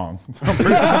wrong. I'm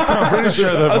pretty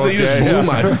sure they're I was both like, you just gay. blew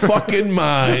my fucking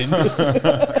mind.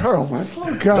 Carl Winslow?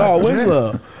 God Carl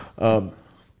damn. Winslow.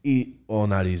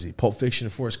 Not easy. Pulp Fiction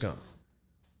and Forrest Gump.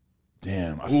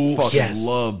 Damn, I Ooh, fucking yes.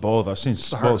 love both. I've seen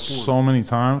both hardest one. so many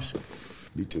times.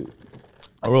 Me too.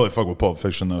 I really fuck with Pulp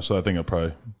Fiction though, so I think I'll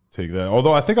probably take that.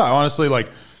 Although I think I honestly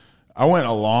I went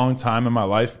a long time in my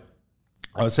life.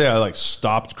 I would say I like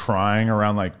stopped crying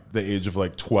around like the age of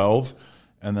like 12,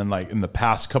 and then like in the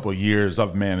past couple of years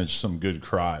I've managed some good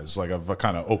cries. Like I've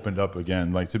kind of opened up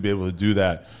again, like to be able to do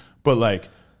that. But like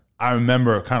I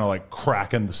remember kind of like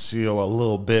cracking the seal a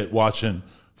little bit watching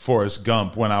Forrest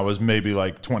Gump when I was maybe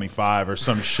like 25 or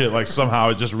some shit. Like somehow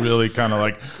it just really kind of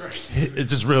like it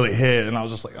just really hit, and I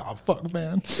was just like, oh fuck,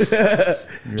 man.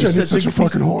 Jenny's such a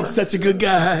fucking whore. He's such a good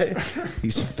guy.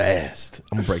 He's fast.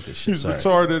 I'm gonna break this shit. He's Sorry.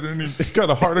 retarded and he's got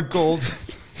a heart of gold.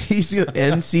 He's the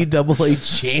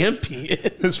NCAA champion.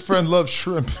 His friend loves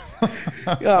shrimp.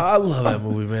 Yeah, I love that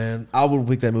movie, man. I would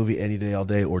pick that movie any day, all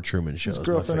day, or Truman Show. His It's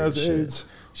my girlfriend has favorite shit. AIDS.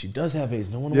 She does have AIDS.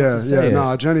 No one Yeah, wants to say it.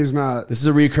 no, Jenny's not. This is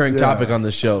a recurring Yeah. topic on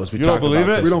this show. As we You talk don't believe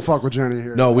about it? this. We don't fuck with Jenny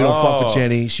here. No, we don't fuck Oh. with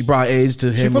Jenny. She brought AIDS to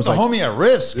him. She put was the like, homie at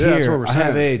risk. Yeah, that's Here, what we're I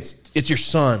have saying. AIDS. It's your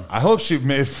son. I hope she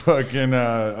made fucking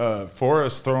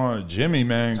Forrest throw on a Jimmy,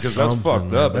 man, because that's Something,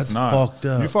 fucked man. up. That's If not, fucked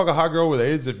up. You fuck a hot girl with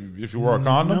AIDS if you wear a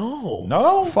condom? No.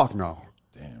 No? Fuck no.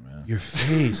 Damn, man. Your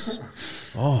face.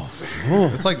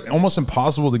 It's like almost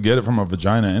impossible to get it from a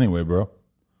vagina anyway, bro.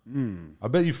 I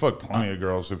bet you fuck plenty of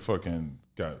girls who fucking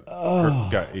got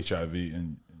HIV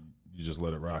and you just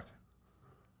let it rock.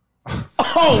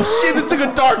 Oh shit! That took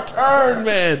a dark turn,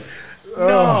 man.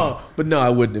 No, but no, I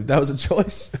wouldn't. If that was a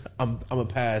choice, I'm a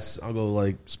pass. I'll go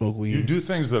like smoke weed. You do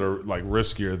things that are like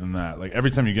riskier than that. Like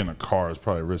every time you get in a car is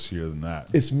probably riskier than that.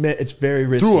 It's very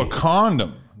risky. Through a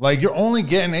condom. Like you're only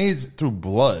getting AIDS through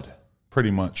blood,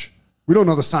 pretty much. We don't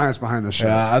know the science behind this shit.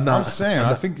 Yeah, I'm I'm not. saying,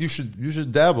 I think you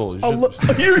should dabble. You Oh, should-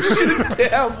 look, you should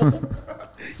dabble.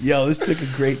 Yo, this took a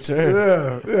great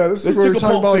turn. Yeah, this This is what took we're a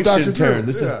talking Pulp about Dr. Fiction Drew. turn.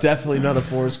 This is definitely not a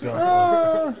Forrest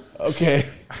Gump. Okay.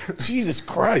 Jesus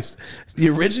Christ. The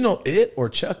original It or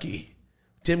Chucky?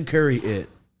 Tim Curry It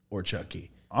or Chucky?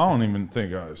 I don't even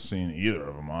think I've seen either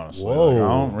of them, honestly. Whoa. Like, I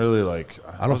don't really like.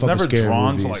 I don't was fuck with never scary drawn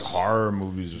movies. to like horror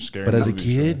movies or scary. But as a movies.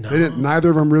 kid, no. They didn't. Neither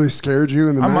of them really scared you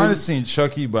in the I might 90s? have seen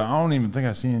Chucky, but I don't even think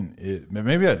I've seen it.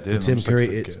 Maybe I did. and I'm Tim just, like, Curry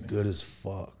It's forgetting. good as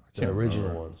fuck. The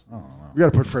original ones. We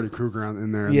got to put Freddy Krueger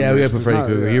in there. Yeah, we got to put Freddy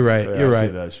Krueger. You're right. Yeah, You're I see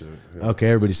right. that shit. Yeah. Okay,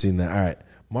 everybody's seen that. All right.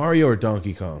 Mario or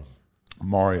Donkey Kong?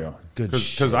 Mario. Good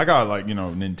Because I got like,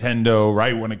 Nintendo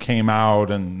right when it came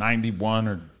out in 91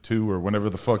 or 2 or whenever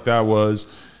the fuck that was.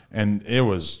 And it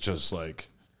was just like,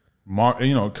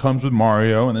 it comes with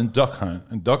Mario and then Duck Hunt.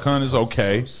 And Duck Hunt is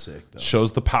okay. so sick, though.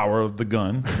 Shows the power of the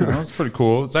gun. It's pretty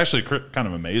cool. It's actually kind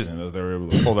of amazing that they were able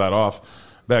to pull that off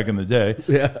back in the day.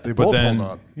 Yeah. They But both then,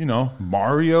 hold up.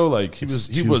 Mario, like he It's was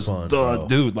too fun, the bro.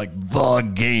 dude, like the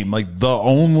game, like the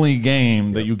only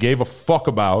game that you gave a fuck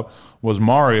about was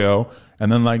Mario.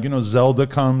 And then like, Zelda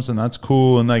comes and that's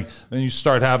cool. And like, then you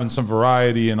start having some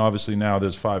variety. And obviously now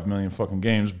there's 5 million fucking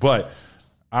games. But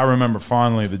I remember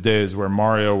fondly the days where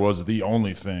Mario was the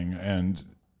only thing. And,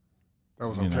 That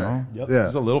was okay. Yep. Yeah.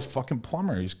 he's a little fucking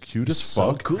plumber. He's cute as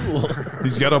So fuck. cool.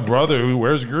 He's got a brother who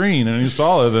wears green and he's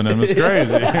taller than him. It's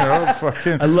crazy. It's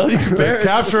fucking, I love your comparison.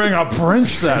 capturing a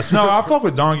princess. No, I fuck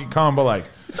with Donkey Kong, but like,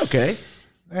 It's okay.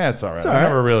 yeah, it's all right. all I right.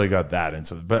 never really got that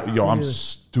into it. But I'm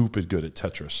stupid good at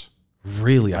Tetris.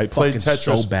 Really, I played fucking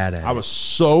Tetris. so bad at it. I was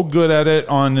so good at it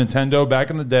on Nintendo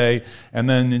back in the day. And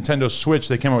then Nintendo Switch,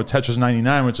 they came out with Tetris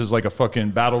 99, which is like a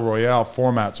fucking battle royale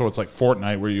format. So it's like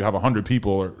Fortnite where you have 100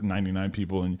 people or 99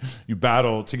 people and you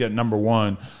battle to get number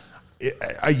one.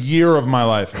 A year of my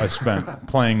life I spent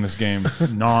playing this game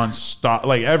nonstop.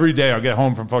 Like every day I'll get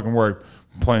home from fucking work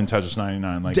playing Tetris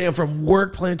 99. Like, Damn, from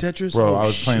work playing Tetris? bro, Oh, I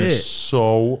was playing it shit.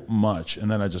 so much. And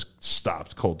then I just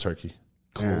stopped cold turkey.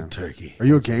 Cold turkey. Are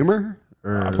you a gamer?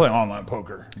 Or? I play online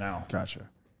poker now. Gotcha.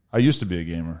 I used to be a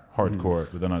gamer, hardcore,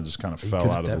 but then I just kind of fell Good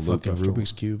out at of that the loop. fucking After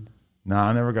Rubik's Cube. Nah,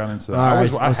 I never got into that. I I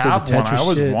was have the one. I Tetris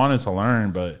always shit. wanted to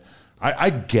learn, but I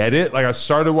get it. Like I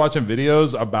started watching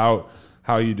videos about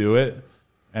how you do it,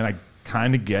 and I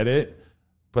kind of get it,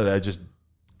 but I just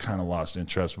kind of lost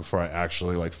interest before I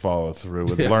actually like follow through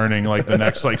with learning like the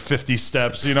next like 50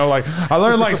 steps. Like I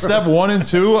learned like step 1 and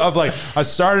 2 of like I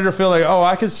started to feel like, oh,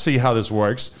 I can see how this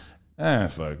works.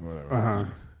 Fuck,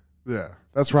 whatever. Yeah,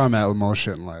 that's where I'm at with most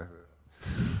shit in life.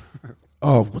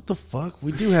 Oh, what the fuck?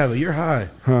 We do have it. You're high.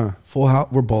 Huh. Full House.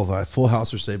 We're both high. Full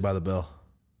House or Saved by the Bell?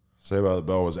 Saved by the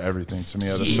Bell was everything to me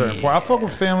at a certain point. I fuck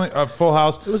with Full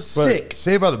House. It was sick.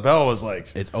 Saved by the Bell was like,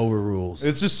 It's overrules.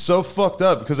 it's just so fucked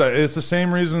up because it's the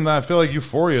same reason that I feel like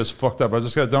Euphoria is fucked up. I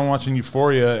just got done watching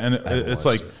Euphoria and it's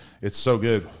like, it's so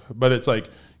good. But it's like,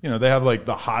 you know, they have like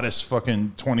the hottest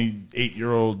fucking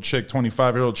 28-year-old chick,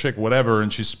 25-year-old chick, whatever,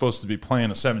 and she's supposed to be playing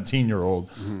a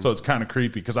 17-year-old. So it's kind of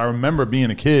creepy because I remember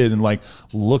being a kid and like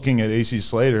looking at AC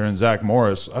Slater and Zach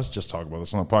Morris. I was just talking about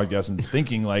this on the podcast and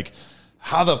thinking like,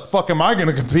 how the fuck am I going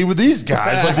to compete with these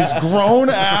guys? Like these grown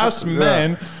ass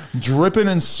men dripping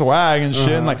in swag and shit.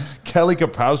 And like Kelly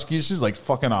Kapowski, she's like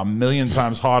fucking a million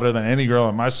times hotter than any girl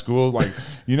in my school. Like,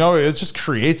 you know, it just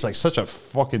creates like such a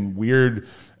fucking weird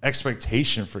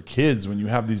expectation for kids when you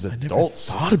have these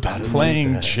adults thought about it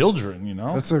playing like that. children, you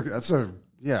know? That's a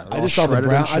yeah. I just saw the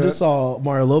brown. I just saw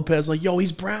Mario Lopez. Like, yo,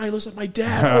 he's brown. He looks like my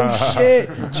dad. Oh shit,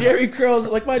 Jerry curls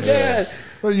like my dad.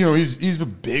 But you know, he's a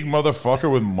big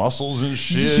motherfucker with muscles and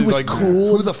shit. He was like,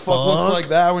 cool Who the fuck looks like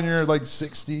that when you're like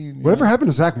 60? Whatever happened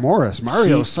to Zach Morris?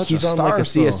 Mario's such a He's star. on like a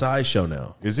still. CSI show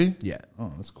now. Is he? Yeah.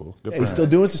 Oh, that's cool. Good Yeah, for he's him. still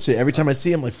doing some shit. Every time I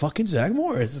see him, like fucking Zach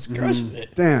Morris. It's crushing it.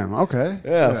 Damn. Okay.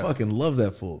 Yeah, I fucking love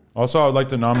that fool. Also, I'd like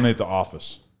to nominate The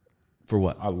Office. For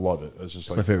what? I love it. It's just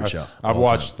like my favorite show. I've All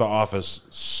watched The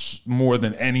Office more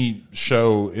than any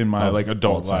show in my like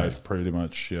adult all time. life, pretty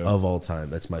much. Yeah. Of all time.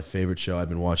 That's my favorite show. I've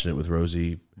been watching it with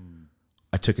Rosie.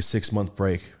 I took a 6-month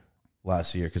break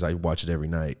last year because I watch it every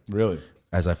night Really?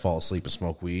 as I fall asleep and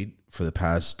smoke weed for the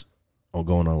past,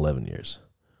 going on 11 years.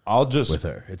 I'll just With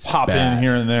her. It's pop bad. in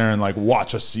here and there and like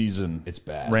watch a season. It's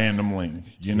bad. Randomly,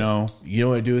 you know? You know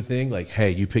what I do a thing? Like,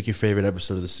 hey, you pick your favorite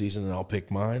episode of the season and I'll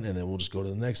pick mine and then we'll just go to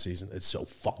the next season. It's so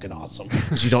fucking awesome.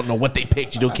 Because you don't know what they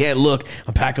picked. You can't look.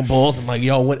 I'm packing balls. I'm like,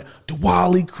 yo, what?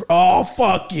 Diwali. Oh,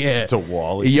 fuck yeah.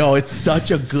 Diwali. Yo, it's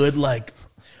such a good, like,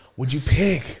 would you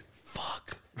pick?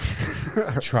 Fuck.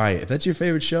 Try it. If that's your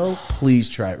favorite show, please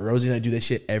try it. Rosie and I do this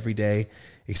shit every day.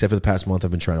 Except for the past month,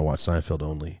 I've been trying to watch Seinfeld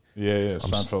only. Yeah.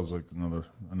 Seinfeld's like another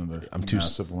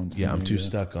massive one. Yeah, I'm too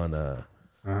stuck on The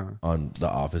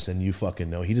Office, and you fucking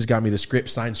know. He just got me the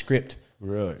signed script.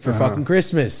 Really? For fucking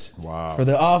Christmas. Wow. For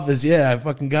The Office, yeah, I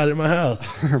fucking got it in my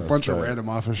house. A bunch of random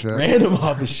office shit. Random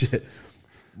Office shit.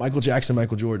 Michael Jackson,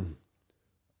 Michael Jordan.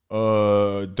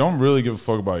 Don't really give a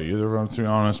fuck about either of them, to be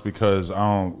honest, because I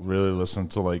don't really listen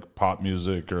to like pop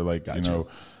music or like, you know,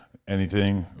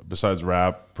 anything besides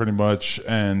rap pretty much.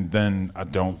 And then I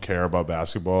don't care about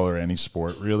basketball or any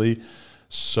sport really.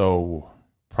 So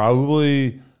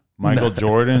probably Michael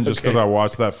Jordan, just because I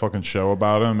watched that fucking show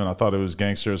about him and I thought it was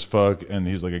gangster as fuck and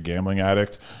he's like a gambling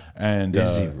addict. And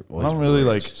I don't really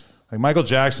like Michael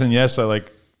Jackson. Yes, I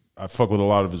fuck with a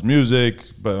lot of his music,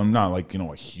 but I'm not like, you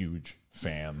know, a huge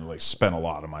fan. Like spent a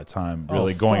lot of my time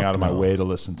really going out of my way to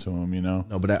listen to him, you know?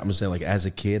 No, but I'm saying, like, as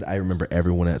a kid, I remember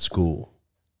everyone at school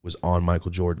was on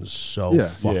Michael Jordan so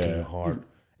fucking hard.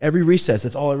 Every recess,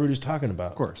 that's all everybody's talking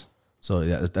about. Of course. So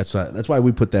yeah, that's why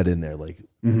we put that in there, like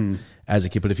as a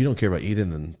kid. But if you don't care about either,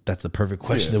 then that's the perfect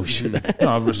question that we should ask. No,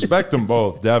 I respect them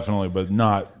both, definitely, but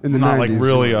not In the not 90s, like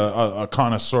really a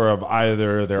connoisseur of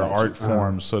either of their art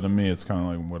forms. So to me, it's kind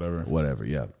of like whatever. Whatever,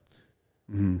 yeah.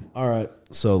 All right,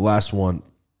 so last one.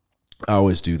 I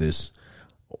always do this.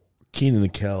 Keenan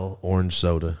and Kel, orange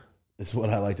soda is what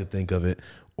I like to think of it,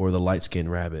 or the light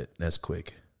skinned rabbit. Nesquik,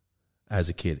 as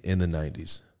a kid in the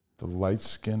 90s. The light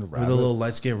skinned With rabbit. a little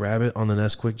light skinned rabbit on the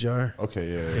Nesquik jar.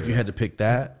 Okay, yeah. If you had to pick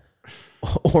that,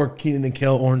 or Keenan and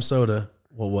Kel orange soda,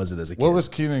 what was it as a kid? What was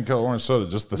Keenan and Kel orange soda?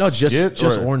 Just the just skit,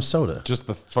 or orange soda. Just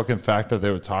the fucking fact that they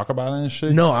would talk about it and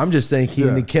shit. No, I'm just saying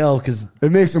Keenan and Kel because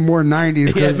It makes it more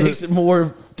 90s. it makes it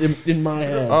more in my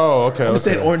head. Oh, okay. I'm just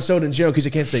okay. saying orange soda in general because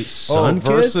you can't say sun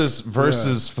kiss.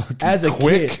 versus fucking As a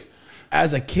quick. kid.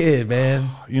 As a kid, man.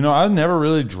 You know, I never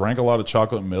really drank a lot of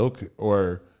chocolate milk,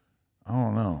 or I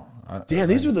don't know. Damn,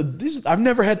 these. I've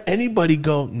never had anybody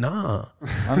go, nah.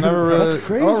 I never really. That's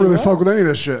crazy. I don't really bro. fuck with any of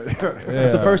this shit.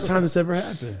 That's the first time this ever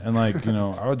happened. And like, you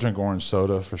know, I would drink orange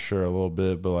soda for sure a little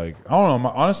bit, but like, I don't know.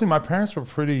 Honestly, my parents were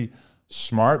pretty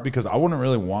smart because I wouldn't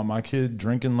really want my kid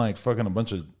drinking like fucking a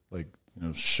bunch of like, you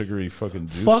know, sugary fucking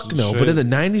juice. Fuck and no. shit. But in the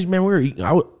 90s, man, we were eating.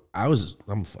 I'm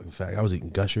a fucking fag. I was eating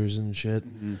Gushers and shit.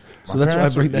 So that's why I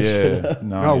bring that shit up.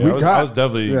 No, No, I was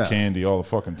definitely yeah. candy all the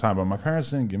fucking time, but my parents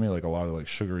didn't give me like a lot of like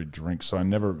sugary drinks, so it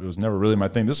was never really my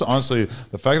thing. This is honestly,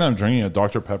 the fact that I'm drinking a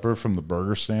Dr. Pepper from the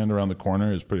burger stand around the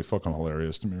corner is pretty fucking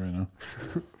hilarious to me right now.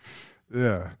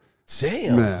 Yeah.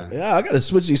 Damn. Man. Yeah, I got to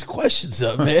switch these questions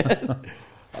up, man.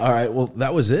 All right. Well,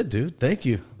 that was it, dude. Thank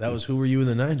you. That was Who Were You in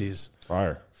the 90s?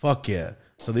 Fire. Fuck yeah.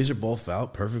 So these are both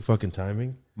out. Perfect fucking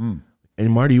timing. And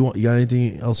Marty, you got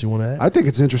anything else you want to add? I think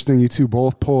it's interesting you two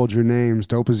both pulled your names,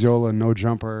 Dope as Yola and No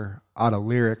Jumper, out of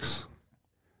lyrics.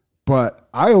 But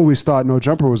I always thought No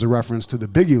Jumper was a reference to the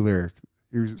Biggie lyric.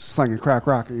 You're slanging crack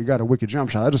rock and you got a wicked jump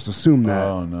shot. I just assumed that.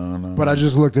 Oh, no. But I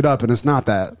just looked it up and it's not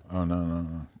that. Oh,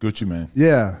 no. Gucci Mane.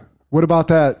 Yeah. What about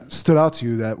that stood out to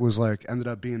you that was like ended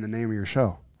up being the name of your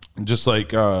show? Just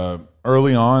like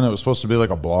early on, it was supposed to be like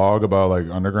a blog about like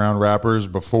underground rappers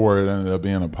before it ended up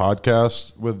being a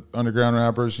podcast with underground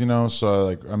rappers, you know? So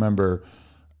like I remember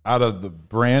out of the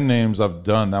brand names I've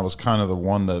done, that was kind of the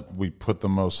one that we put the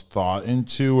most thought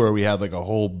into, where we had like a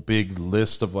whole big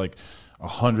list of like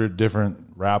 100 different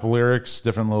rap lyrics,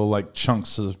 different little like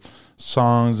chunks of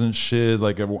songs and shit.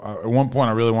 Like at one point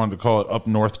I really wanted to call it Up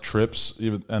North Trips,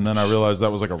 and then I realized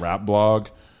that was like a rap blog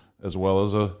as well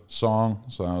as a song.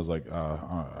 So I was like,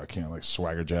 I can't like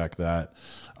swagger jack that.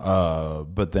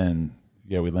 But then,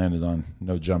 yeah, we landed on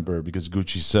No Jumper because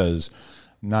Gucci says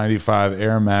 95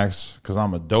 Air Max because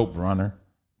I'm a dope runner,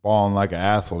 balling like an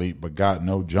athlete, but got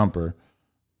no jumper.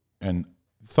 And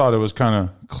thought it was kind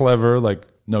of clever, like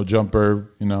no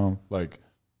jumper, you know, like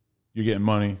you're getting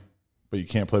money, but you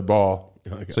can't play ball.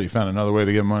 Okay. So you found another way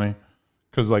to get money.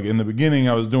 Because like in the beginning,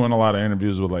 I was doing a lot of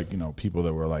interviews with like, you know, people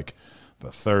that were like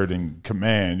the third in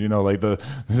command, you know, like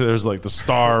there's like the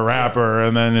star rapper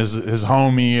and then his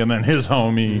homie and then his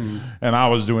homie. And I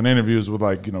was doing interviews with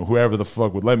like, you know, whoever the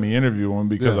fuck would let me interview him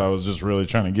because I was just really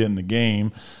trying to get in the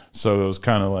game. So it was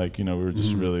kind of like, you know, we were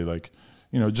just really like,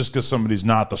 you know, just because somebody's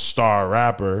not the star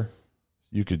rapper,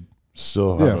 you could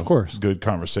still have of course. Good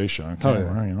conversation on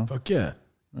camera, you know? Fuck yeah.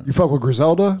 You fuck with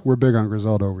Griselda? We're big on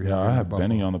Griselda over here. Yeah, I had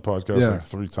Benny on the podcast like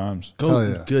 3 times.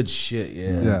 Good shit,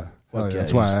 yeah.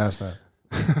 That's why I asked that.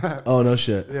 Oh no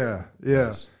shit. Yeah.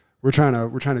 We're trying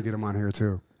to get him on here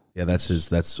too. Yeah,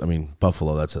 I mean,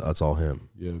 Buffalo, that's all him.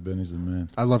 Yeah, Benny's the man.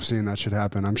 I love seeing that shit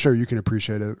happen. I'm sure you can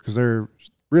appreciate it because they're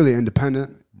really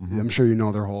independent. I'm sure you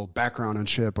know their whole background and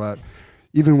shit, but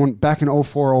even when back in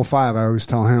 04, 05, I always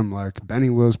tell him, like, Benny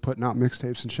was putting out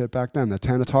mixtapes and shit back then. The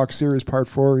Tana Talk series, part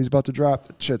 4, he's about to drop.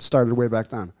 The shit started way back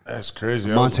then. That's crazy.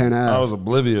 Montana I Ave. was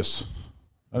oblivious.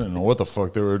 I didn't know what the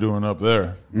fuck they were doing up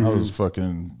there. I was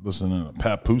fucking listening to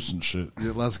Papoose and shit.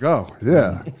 Yeah, let's go.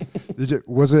 Yeah.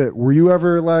 Were you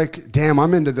ever like, damn,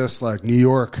 I'm into this like New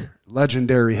York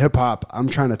legendary hip hop. I'm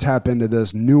trying to tap into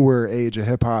this newer age of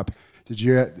hip hop.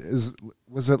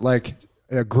 Was it like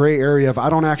a gray area of I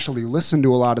don't actually listen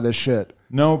to a lot of this shit?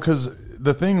 No, because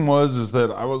the thing is that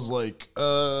I was like,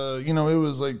 you know, it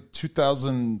was like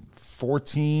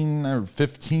 2014 or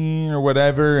 15 or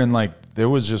whatever, and like there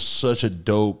was just such a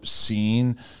dope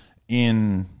scene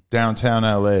in downtown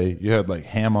LA. You had like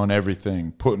Ham on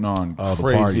Everything putting on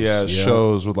crazy ass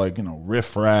shows with like, you know,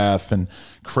 Riff Raff and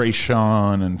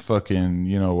Krayshawn and fucking,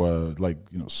 you know, like,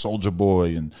 you know, Soulja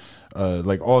Boy and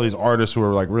like all these artists who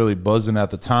were like really buzzing at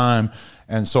the time.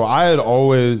 And so I had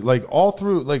always like all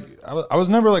through, like I was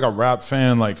never like a rap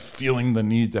fan, like feeling the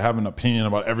need to have an opinion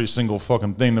about every single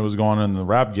fucking thing that was going on in the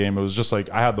rap game. It was just like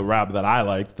I had the rap that I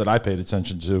liked, that I paid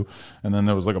attention to, and then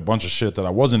there was like a bunch of shit that I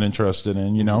wasn't interested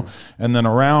in, you know. And then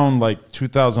around like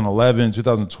 2011,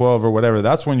 2012 or whatever,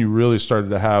 that's when you really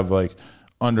started to have like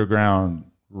underground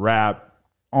rap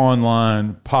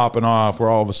online popping off, where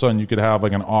all of a sudden you could have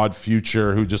like an Odd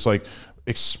Future who just like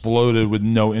exploded with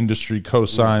no industry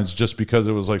cosigns just because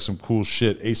it was like some cool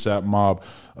shit. ASAP Mob,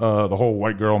 the whole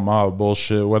white girl mob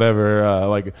bullshit, whatever,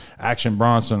 like Action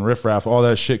Bronson, Riff Raff, all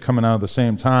that shit coming out at the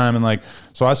same time. And like,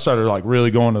 so I started like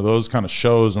really going to those kind of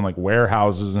shows and like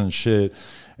warehouses and shit.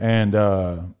 And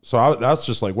so that's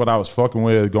just like what I was fucking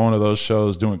with, going to those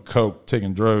shows, doing coke,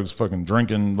 taking drugs, fucking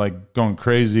drinking, like going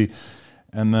crazy.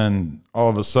 And then all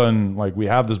of a sudden, like, we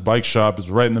have this bike shop. It's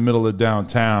right in the middle of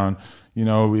downtown. You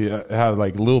know, we have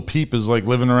like Lil Peep is like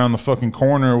living around the fucking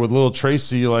corner with Lil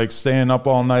Tracy, like staying up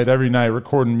all night, every night,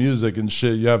 recording music and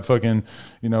shit. You have fucking,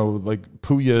 you know, like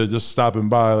Puya just stopping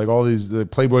by, like all these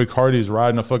Playboy Cardis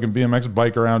riding a fucking BMX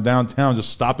bike around downtown,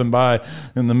 just stopping by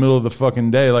in the middle of the fucking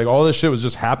day. Like all this shit was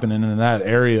just happening in that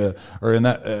area or in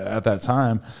that at that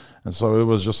time. And so it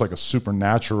was just like a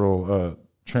supernatural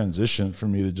transition for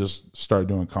me to just start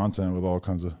doing content with all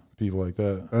kinds of people like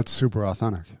that. That's super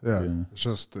authentic. Yeah. It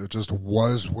just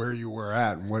was where you were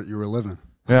at and what you were living.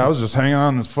 Yeah, I was just hanging out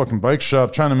in this fucking bike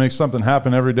shop trying to make something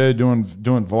happen every day, doing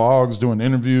vlogs, doing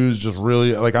interviews, just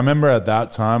really, like, I remember at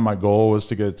that time my goal was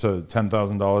to get to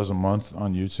 $10,000 a month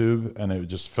on YouTube, and it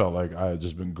just felt like I had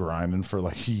just been grinding for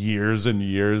like years and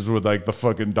years with like the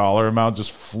fucking dollar amount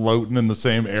just floating in the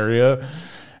same area.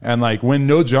 And like when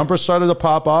No Jumper started to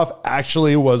pop off,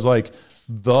 actually was like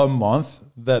the month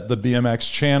that the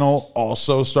BMX channel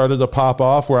also started to pop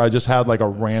off, where I just had like a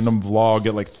random vlog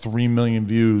get like 3 million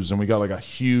views, and we got like a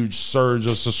huge surge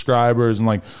of subscribers, and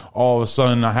like all of a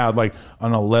sudden I had like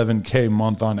an 11K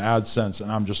month on AdSense,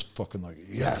 and I'm just fucking like,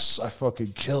 yes, I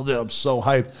fucking killed it. I'm so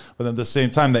hyped. But at the same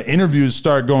time, the interviews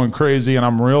start going crazy, and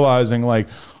I'm realizing like,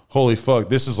 holy fuck,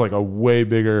 this is like a way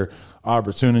bigger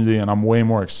opportunity, and I'm way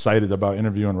more excited about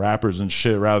interviewing rappers and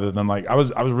shit rather than like I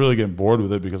was really getting bored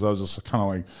with it, because I was just kind of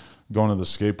like going to the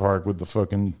skate park with the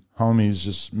fucking homies,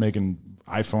 just making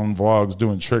iPhone vlogs,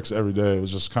 doing tricks every day. It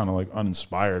was just kind of like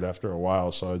uninspired after a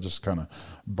while, so I just kind of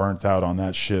burnt out on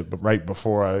that shit. But right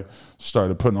before I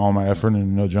started putting all my effort into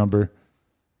No Jumper.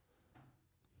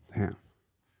 Yeah.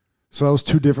 So that was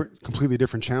two completely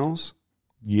different channels?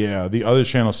 Yeah, the other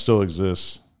channel still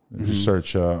exists. If you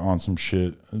search on some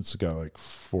shit, it's got like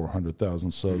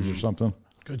 400,000 subs or something.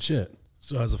 Good shit.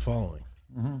 Still has a following.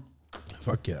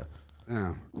 Fuck yeah.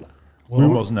 Yeah. We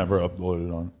almost never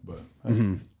uploaded on it, but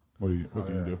hey, what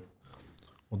can you do?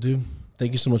 Well, dude,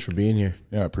 thank you so much for being here.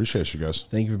 Yeah, I appreciate you guys.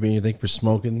 Thank you for being here. Thank you for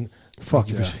smoking. Fuck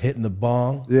Thank you yeah. for hitting the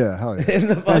bong. Yeah, hell yeah. Hitting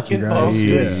the fucking bong.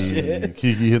 Good shit.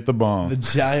 Kiki hit the bomb. The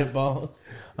giant bong.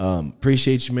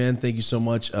 Appreciate you, man. Thank you so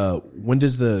much. When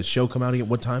does the show come out again?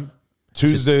 What time?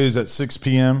 Tuesdays at 6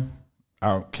 p.m.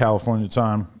 out California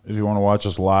time. If you want to watch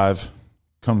us live,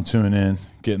 come tune in,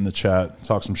 get in the chat,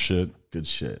 talk some shit. Good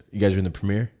shit. You guys are in the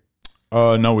premiere?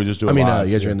 No, we just do it live.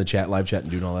 You guys are in the chat, live chat,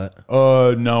 and doing all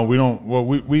that? No, we don't. Well,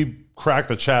 we crack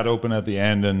the chat open at the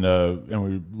end, and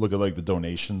we look at like the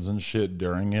donations and shit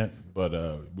during it. But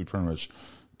we pretty much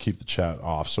keep the chat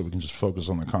off so we can just focus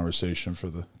on the conversation for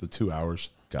the 2 hours.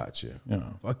 Gotcha. Yeah.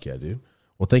 Fuck yeah, dude.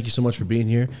 Well, thank you so much for being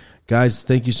here. Guys,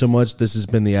 thank you so much. This has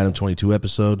been the ADAM22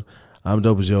 episode. I'm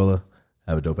Dope Aziola.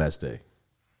 Have a dope-ass day.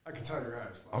 I can tell your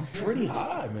eyes. I'm pretty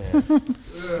high, man.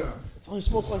 Yeah. It's only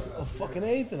smoked like a fucking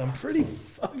eighth, and I'm pretty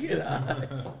fucking high.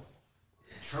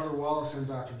 Trevor Wallace and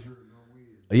Dr. Drew, no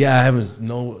weed. Yeah, I haven't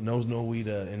no weed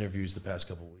interviews the past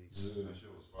couple weeks. That shit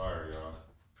was fire, y'all.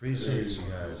 Appreciate you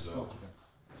guys.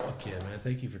 Fuck yeah, man.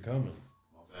 Thank you for coming.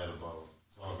 My bad about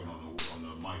talking on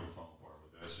the microphone part,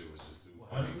 but that shit was just too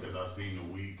funny because I seen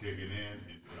the weed kicking in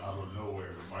and out of nowhere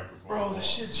the microphone. Bro, this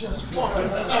shit just fucking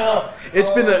fell.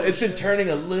 It's been turning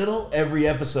a little every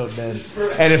episode, man,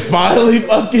 and it finally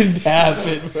fucking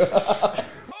happened, bro.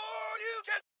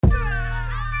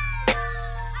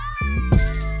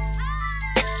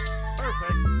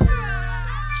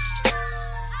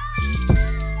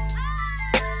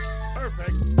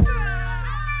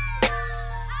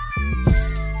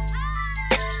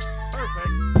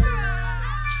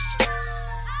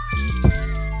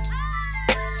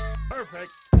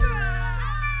 Perfect.